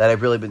that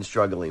I've really been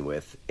struggling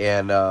with.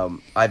 And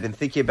I've been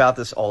thinking about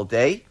this all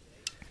day,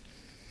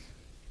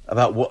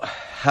 about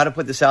how to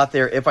put this out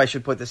there, if I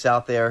should put this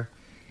out there.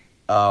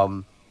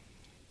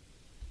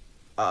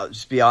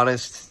 Just be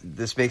honest,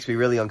 this makes me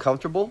really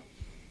uncomfortable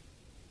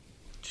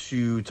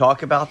to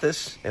talk about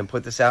this and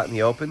put this out in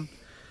the open,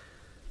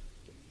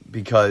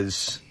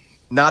 because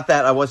not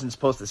that I wasn't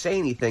supposed to say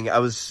anything, I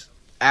was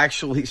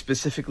actually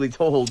specifically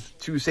told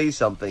to say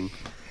something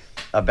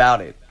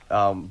about it.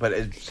 But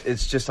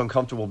it's just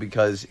uncomfortable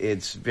because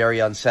it's very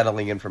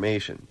unsettling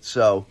information.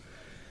 So,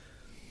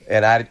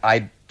 and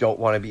I don't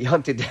want to be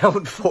hunted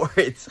down for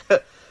it,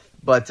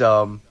 but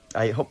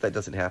I hope that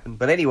doesn't happen.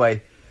 But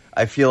anyway,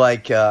 I feel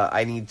like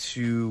I need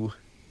to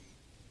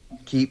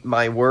keep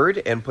my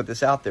word and put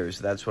this out there,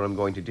 so that's what I'm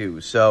going to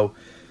do. So,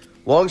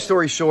 long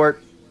story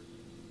short,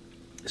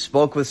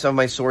 spoke with some of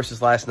my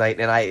sources last night,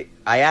 and I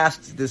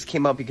asked, this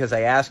came up because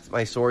I asked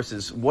my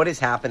sources, what is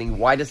happening?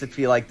 Why does it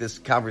feel like this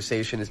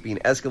conversation is being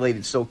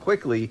escalated so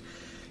quickly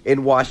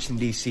in Washington,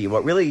 D.C.?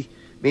 What really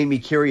made me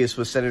curious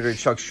was Senator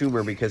Chuck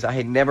Schumer, because I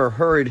had never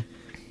heard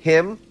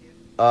him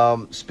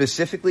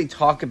specifically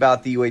talk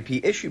about the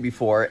UAP issue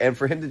before, and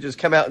for him to just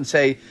come out and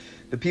say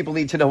the people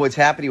need to know what's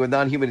happening with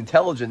non-human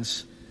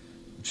intelligence,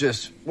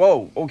 just,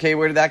 whoa, okay,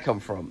 where did that come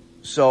from?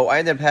 So I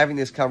ended up having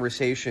this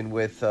conversation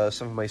with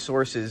some of my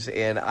sources,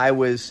 and I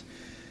was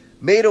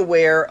made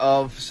aware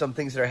of some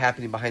things that are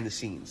happening behind the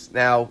scenes.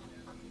 Now,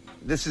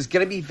 this is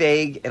going to be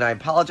vague, and I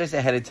apologize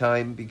ahead of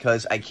time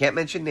because I can't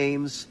mention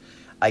names.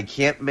 I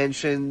can't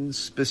mention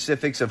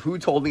specifics of who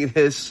told me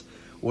this,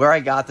 where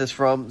I got this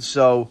from.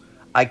 So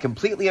I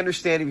completely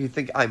understand if you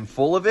think I'm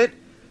full of it.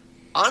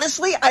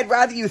 Honestly, I'd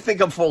rather you think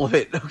I'm full of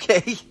it,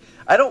 okay?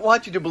 I don't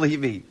want you to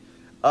believe me.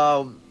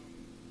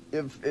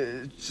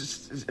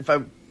 If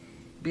I'm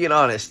being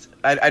honest,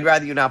 I'd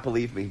rather you not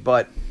believe me,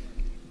 but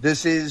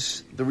this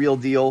is the real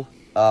deal,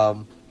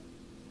 and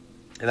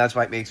that's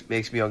why it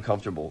makes me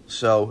uncomfortable.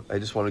 So I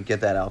just want to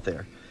get that out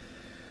there.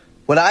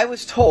 What I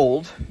was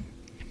told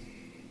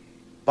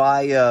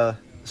by a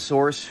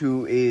source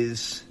who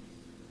is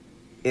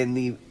in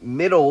the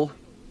middle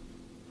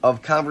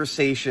of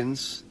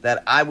conversations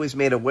that I was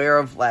made aware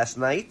of last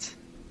night,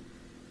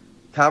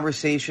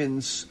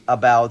 conversations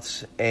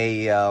about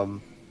a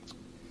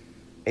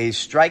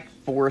strike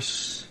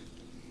force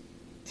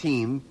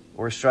team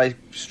or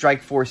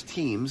strike force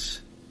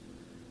teams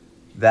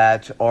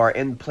that are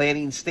in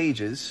planning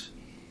stages,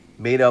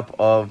 made up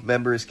of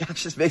members.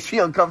 Gosh, this makes me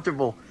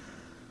uncomfortable.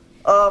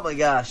 Oh my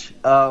gosh.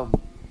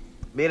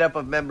 Made up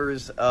of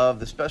members of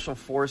the Special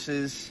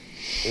Forces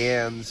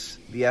and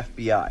the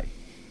FBI,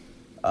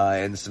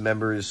 and some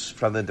members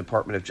from the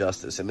Department of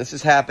Justice. And this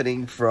is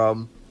happening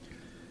from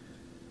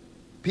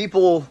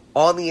people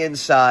on the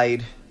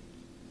inside,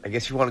 I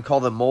guess you want to call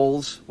them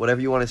moles, whatever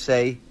you want to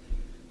say,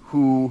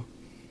 who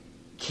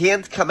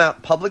can't come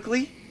out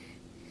publicly,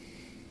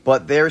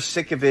 but they're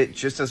sick of it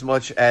just as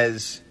much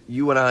as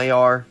you and I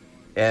are,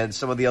 and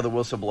some of the other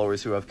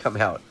whistleblowers who have come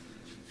out.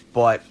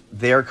 But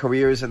their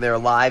careers and their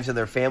lives and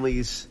their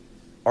families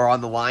are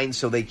on the line,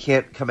 so they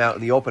can't come out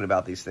in the open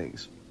about these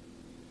things.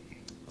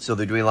 So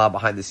they're doing a lot of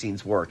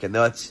behind-the-scenes work. And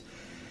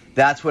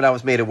that's what I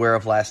was made aware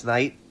of last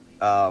night.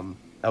 I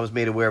was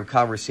made aware of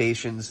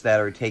conversations that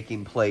are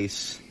taking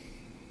place,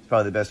 it's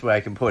probably the best way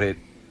I can put it,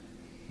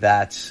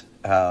 that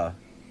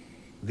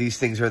these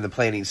things are in the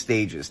planning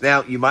stages.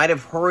 Now, you might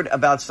have heard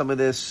about some of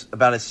this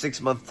about a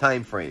 6-month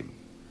time frame.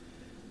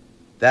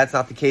 That's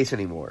not the case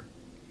anymore.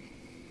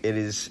 It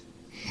is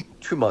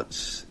 2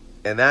 months.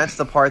 And that's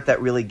the part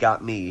that really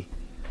got me,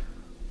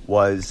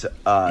 was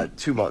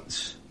 2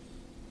 months.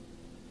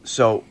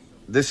 So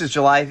this is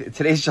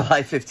today's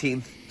July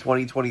 15th,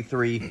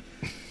 2023.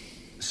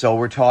 So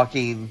we're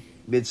talking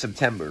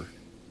mid-September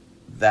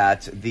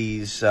that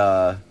these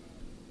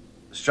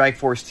strike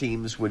force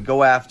teams would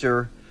go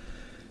after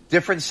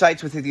different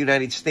sites within the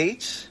United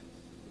States,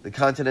 the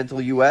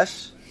continental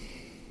U.S.,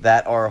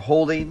 that are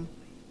holding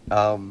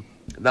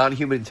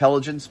non-human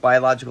intelligence,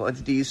 biological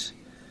entities,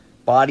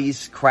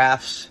 bodies,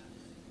 crafts,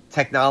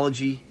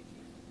 technology,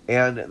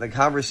 and the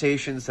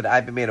conversations that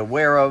I've been made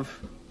aware of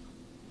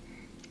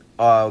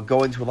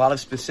go into a lot of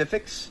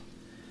specifics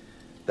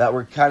that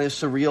were kind of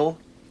surreal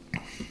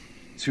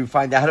to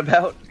find out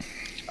about.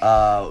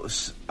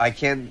 I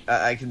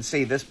can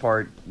say this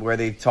part where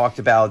they talked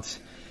about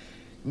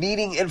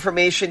needing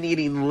information,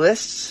 needing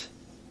lists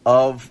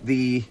of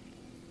the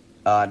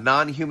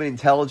non-human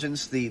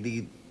intelligence,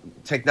 the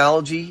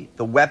technology,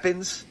 the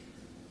weapons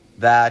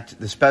that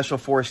the special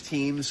force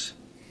teams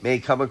may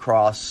come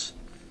across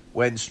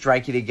when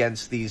striking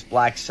against these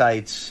black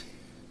sites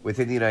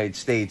within the United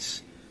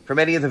States from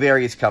any of the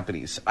various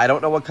companies. I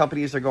don't know what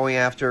companies they're going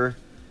after.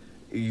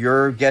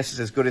 Your guess is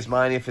as good as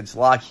mine. If it's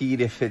Lockheed,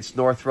 if it's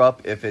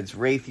Northrop, if it's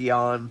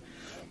Raytheon,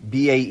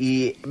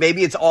 BAE,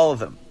 maybe it's all of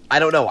them. I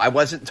don't know. I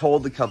wasn't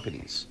told the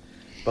companies.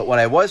 But what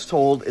I was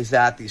told is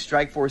that the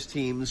strike force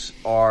teams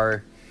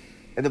are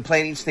in the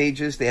planning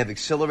stages. They have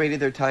accelerated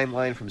their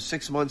timeline from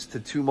 6 months to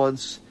 2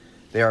 months.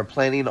 They are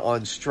planning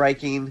on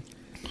striking.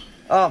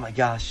 Oh my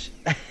gosh.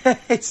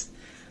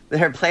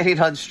 They're planning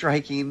on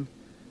striking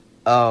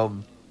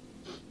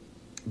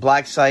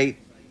black site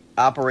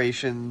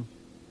operations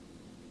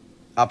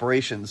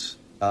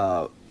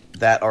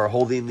that are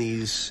holding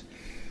these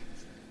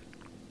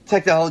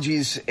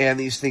technologies and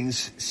these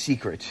things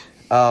secret.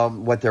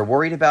 What they're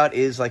worried about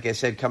is, like I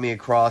said, coming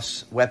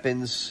across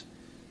weapons,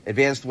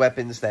 advanced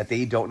weapons that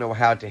they don't know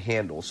how to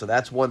handle. So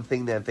that's one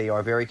thing that they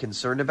are very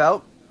concerned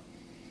about.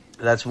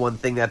 That's one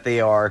thing that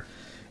they are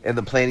in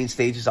the planning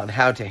stages on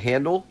how to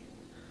handle.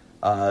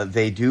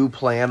 They do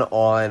plan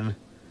on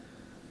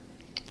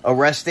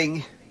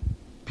arresting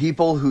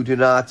people who do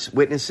not,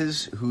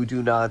 witnesses who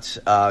do not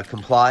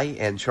comply,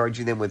 and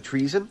charging them with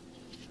treason.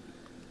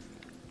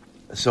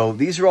 So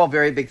these are all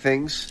very big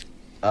things.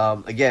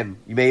 Again,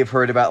 you may have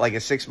heard about like a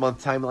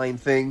 6-month timeline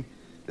thing.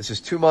 This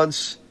is 2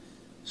 months.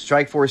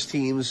 Strike force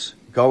teams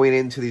going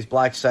into these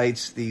black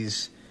sites,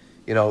 these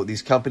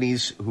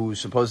companies who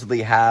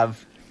supposedly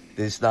have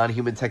this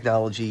non-human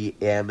technology,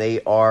 and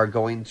they are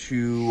going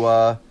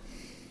to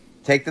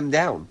take them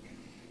down.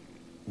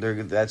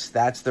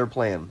 That's their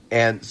plan.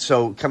 And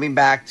so coming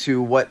back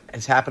to what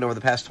has happened over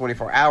the past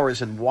 24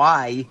 hours and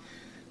why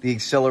the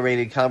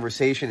accelerated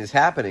conversation is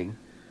happening,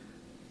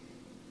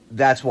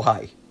 that's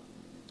why.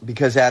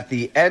 Because at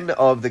the end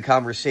of the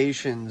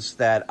conversations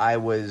that I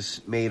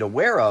was made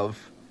aware of,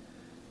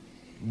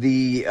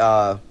 the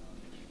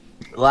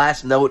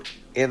last note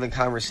in the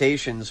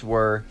conversations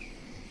were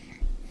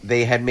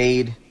they had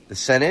made the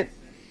Senate,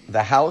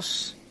 the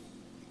House,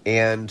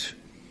 and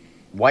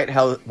White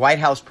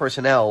House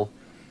personnel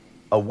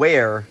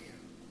aware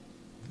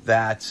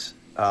that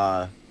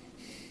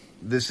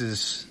this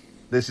is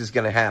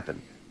going to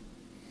happen.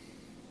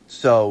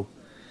 So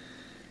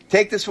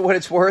take this for what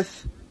it's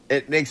worth.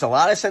 It makes a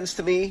lot of sense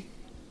to me.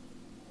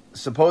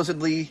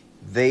 Supposedly,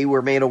 they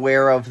were made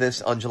aware of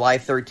this on July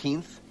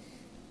 13th.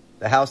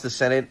 The House, the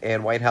Senate,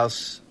 and White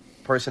House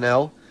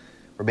personnel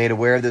were made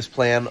aware of this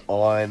plan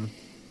on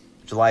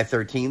July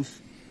 13th.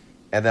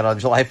 And then on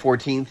July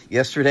 14th,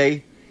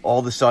 yesterday, all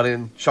of a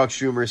sudden, Chuck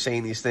Schumer is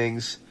saying these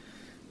things.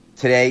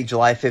 Today,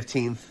 July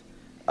 15th,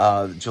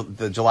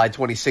 the July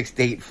 26th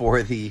date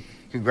for the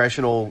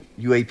congressional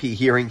UAP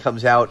hearing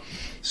comes out.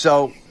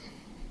 So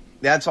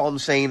that's all I'm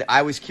saying.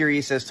 I was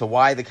curious as to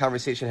why the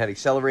conversation had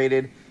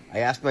accelerated. I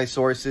asked my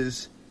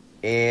sources,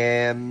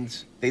 and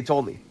they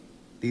told me.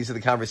 These are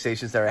the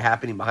conversations that are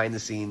happening behind the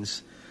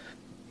scenes.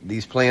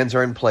 These plans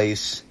are in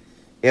place.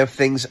 If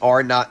things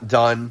are not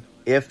done,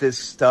 if this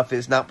stuff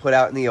is not put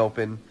out in the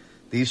open,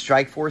 these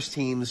strike force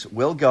teams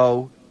will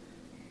go.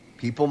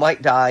 People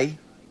might die,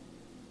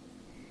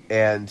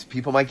 and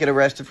people might get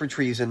arrested for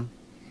treason,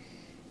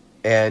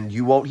 and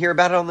you won't hear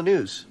about it on the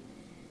news.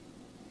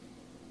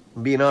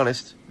 I'm being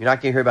honest. You're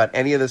not going to hear about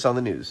any of this on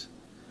the news,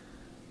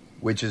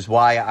 which is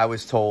why I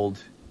was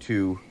told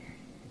to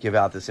give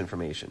out this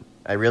information.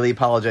 I really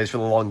apologize for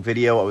the long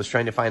video. I was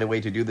trying to find a way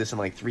to do this in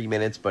like 3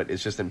 minutes, but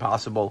it's just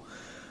impossible.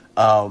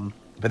 But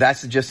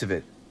that's the gist of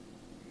it.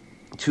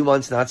 2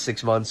 months, not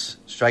 6 months.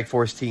 Strike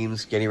force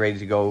teams getting ready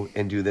to go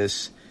and do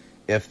this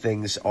if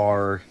things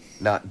are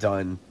not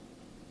done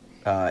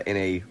in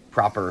a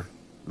proper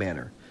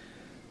manner.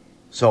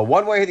 So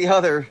one way or the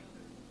other,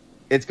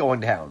 it's going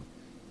down.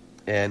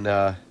 And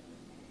I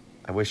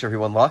wish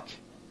everyone luck.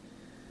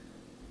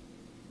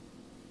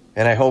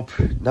 And I hope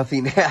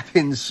nothing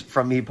happens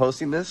from me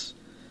posting this.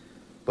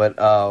 But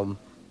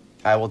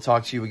I will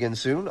talk to you again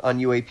soon on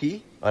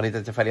UAP,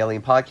 Unidentified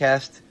Alien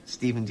Podcast.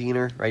 Stephen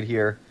Diener right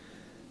here.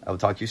 I will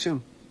talk to you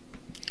soon.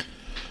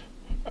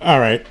 All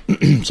right.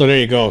 So there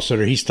you go. So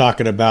he's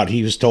talking about,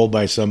 he was told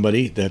by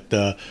somebody that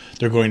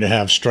they're going to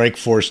have strike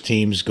force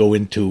teams go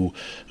into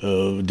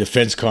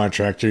defense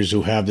contractors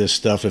who have this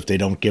stuff if they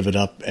don't give it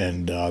up,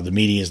 and the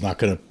media is not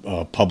going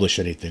to publish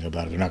anything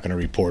about it. They're not going to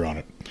report on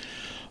it.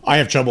 I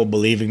have trouble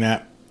believing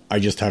that. I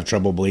just have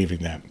trouble believing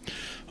that.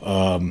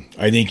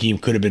 I think he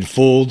could have been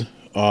fooled.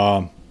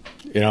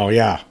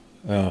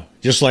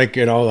 Just like,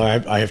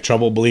 I have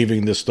trouble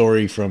believing the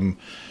story from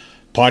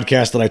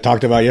podcast that I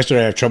talked about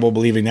yesterday. I have trouble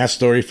believing that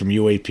story from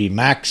UAP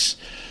Max.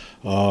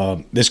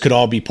 This could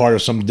all be part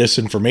of some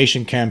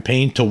disinformation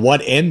campaign. To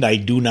what end, I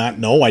do not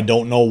know. I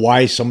don't know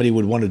why somebody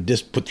would want to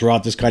throw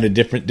out this kind of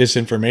different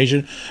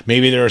disinformation.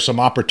 Maybe there are some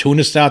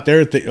opportunists out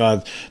there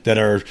that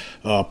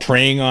are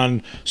preying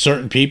on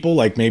certain people,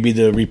 like maybe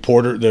the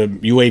reporter, the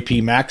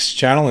UAP Max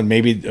channel, and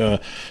maybe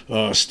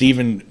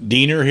Stephen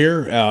Diener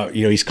here.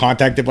 He's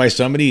contacted by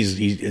somebody.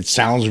 It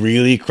sounds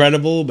really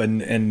credible,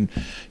 and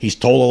he's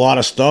told a lot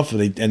of stuff,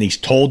 and he's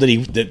told that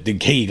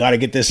hey, you got to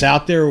get this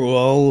out there.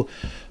 Well,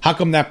 how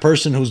come that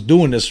person who's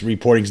doing this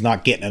reporting is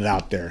not getting it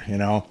out there,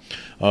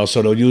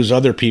 So they'll use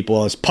other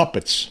people as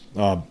puppets.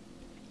 Could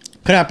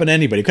happen to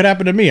anybody. Could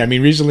happen to me. I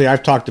mean, recently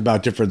I've talked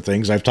about different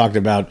things. I've talked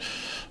about,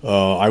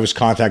 I was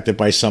contacted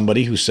by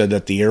somebody who said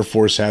that the Air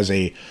Force has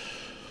a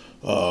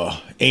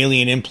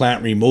alien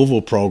implant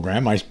removal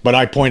program. But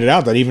I pointed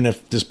out that even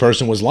if this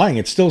person was lying,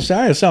 it sounds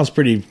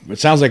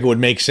like it would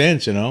make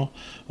sense,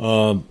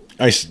 you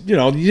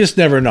just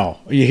never know.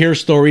 You hear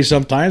stories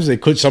sometimes.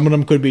 Some of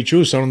them could be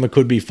true. Some of them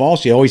could be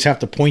false. You always have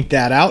to point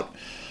that out.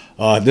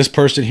 This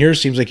person here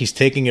seems like he's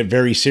taking it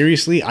very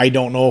seriously. I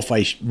don't know if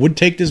I would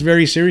take this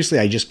very seriously.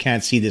 I just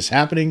can't see this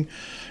happening.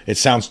 It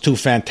sounds too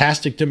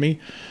fantastic to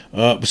me.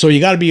 So you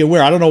got to be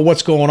aware. I don't know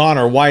what's going on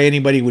or why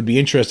anybody would be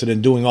interested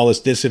in doing all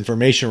this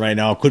disinformation right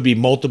now. It could be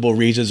multiple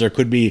reasons. There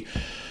could be...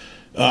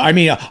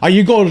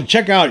 you go to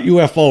check out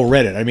UFO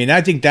Reddit. I mean,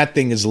 I think that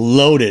thing is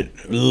loaded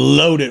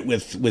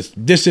with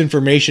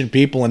disinformation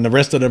people, and the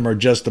rest of them are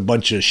just a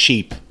bunch of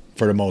sheep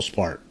for the most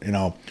part.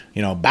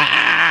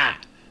 Bah,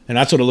 and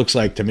that's what it looks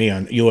like to me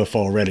on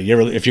UFO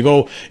Reddit. If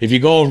you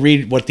go and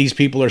read what these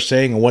people are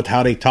saying and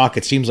how they talk,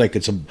 it seems like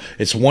it's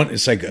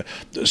like a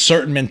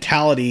certain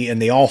mentality,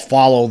 and they all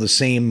follow the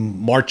same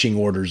marching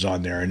orders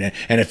on there.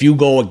 And if you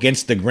go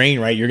against the grain,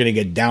 right, you're going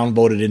to get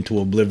downvoted into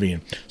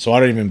oblivion. So I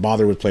don't even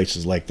bother with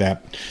places like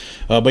that.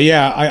 But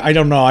yeah, I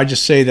don't know. I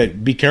just say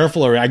that be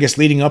careful, or I guess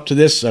leading up to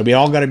this, we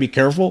all got to be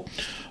careful.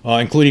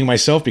 Including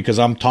myself, because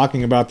I'm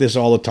talking about this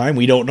all the time.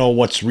 We don't know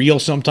what's real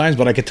sometimes,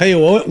 but I can tell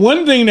you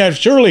one thing that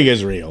surely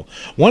is real.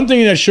 One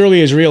thing that surely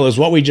is real is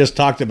what we just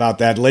talked about,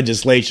 that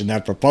legislation,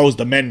 that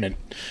proposed amendment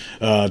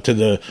to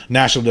the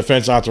National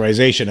Defense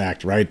Authorization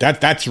Act, right?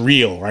 That's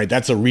real, right?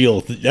 That's the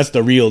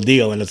real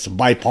deal, and it's a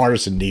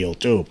bipartisan deal,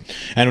 too.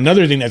 And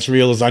another thing that's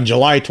real is on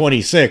July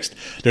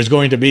 26th, there's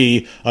going to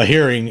be a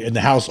hearing in the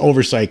House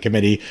Oversight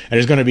Committee, and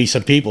there's going to be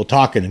some people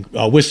talking,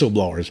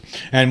 whistleblowers.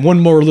 And one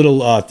more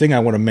little thing I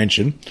want to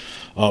mention.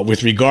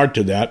 With regard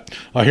to that,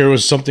 here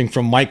was something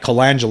from Mike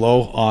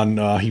Colangelo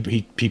on.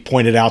 He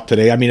pointed out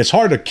today. I mean, it's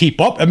hard to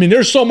keep up. I mean,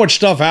 there's so much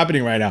stuff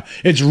happening right now.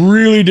 It's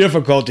really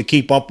difficult to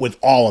keep up with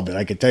all of it.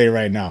 I can tell you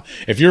right now.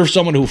 If you're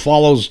someone who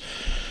follows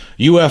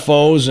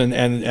UFOs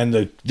and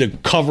the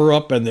cover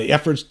up and the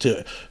efforts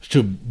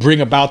to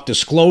bring about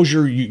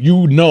disclosure,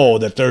 you know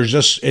that there's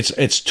just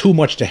it's too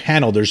much to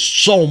handle. There's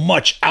so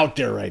much out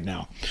there right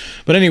now.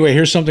 But anyway,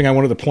 here's something I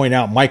wanted to point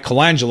out. Mike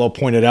Colangelo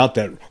pointed out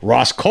that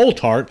Ross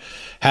Coulthart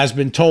has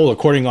been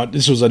told,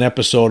 this was an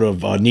episode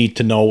of Need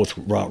to Know with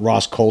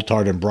Ross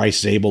Coulthart and Bryce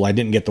Zabel. I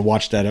didn't get to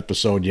watch that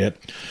episode yet,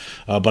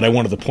 but I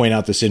wanted to point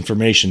out this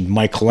information.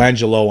 Mike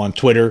Colangelo on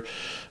Twitter,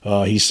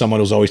 he's someone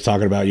who's always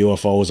talking about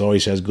UFOs,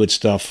 always has good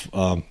stuff.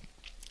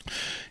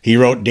 He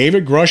wrote,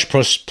 David Grush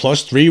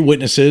plus 3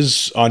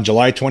 witnesses on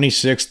July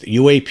 26th,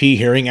 UAP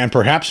hearing, and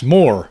perhaps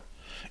more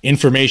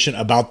information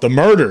about the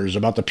murders,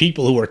 about the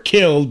people who were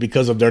killed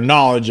because of their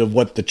knowledge of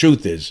what the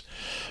truth is.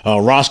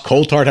 Ross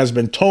Coulthart has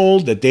been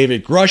told that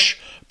David Grush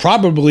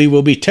probably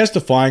will be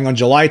testifying on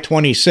July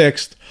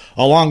 26th,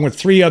 along with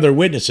 3 other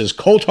witnesses.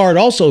 Coulthart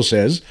also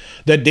says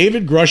that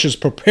David Grush is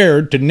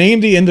prepared to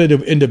name the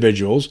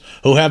individuals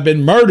who have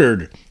been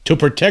murdered to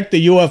protect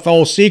the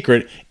UFO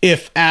secret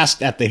if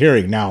asked at the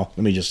hearing. Now,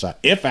 let me just say,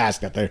 if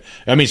asked at the...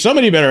 I mean,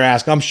 somebody better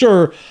ask. I'm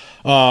sure...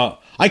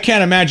 I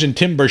can't imagine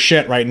Tim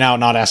Burchett right now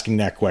not asking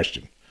that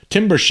question.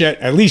 Tim Burchett,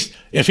 at least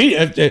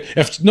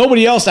if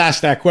nobody else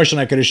asks that question,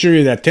 I can assure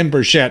you that Tim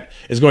Burchett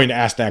is going to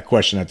ask that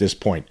question at this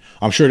point.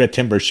 I'm sure that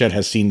Tim Burchett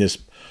has seen this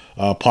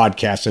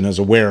podcast and is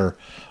aware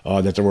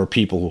that there were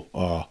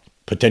people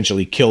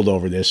potentially killed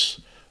over this.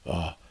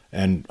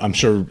 And I'm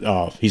sure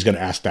he's going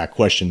to ask that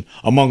question,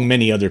 among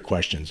many other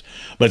questions.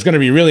 But it's going to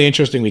be really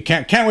interesting. We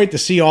can't wait to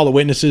see all the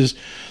witnesses.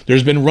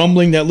 There's been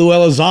rumbling that Lou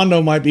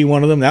Elizondo might be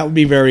one of them. That would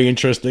be very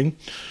interesting.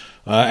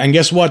 And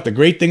guess what? The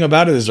great thing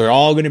about it is they're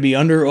all going to be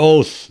under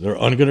oath. They're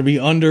going to be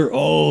under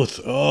oath.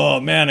 Oh,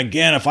 man,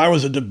 again, if I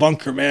was a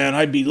debunker, man,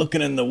 I'd be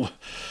looking in the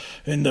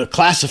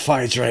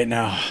classifieds right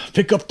now.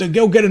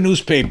 Go get a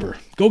newspaper.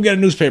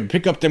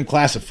 Pick up them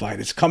classified.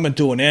 It's coming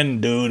to an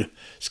end, dude.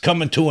 It's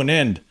coming to an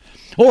end.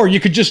 Or you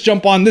could just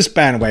jump on this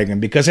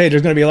bandwagon because, hey,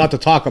 there's going to be a lot to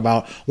talk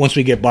about once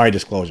we get by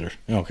disclosure.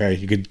 Okay,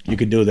 you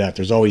could do that.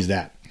 There's always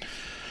that.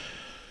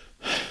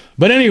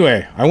 But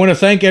anyway, I want to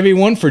thank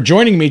everyone for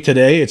joining me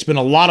today. It's been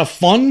a lot of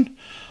fun.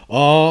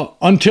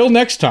 Until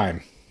next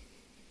time.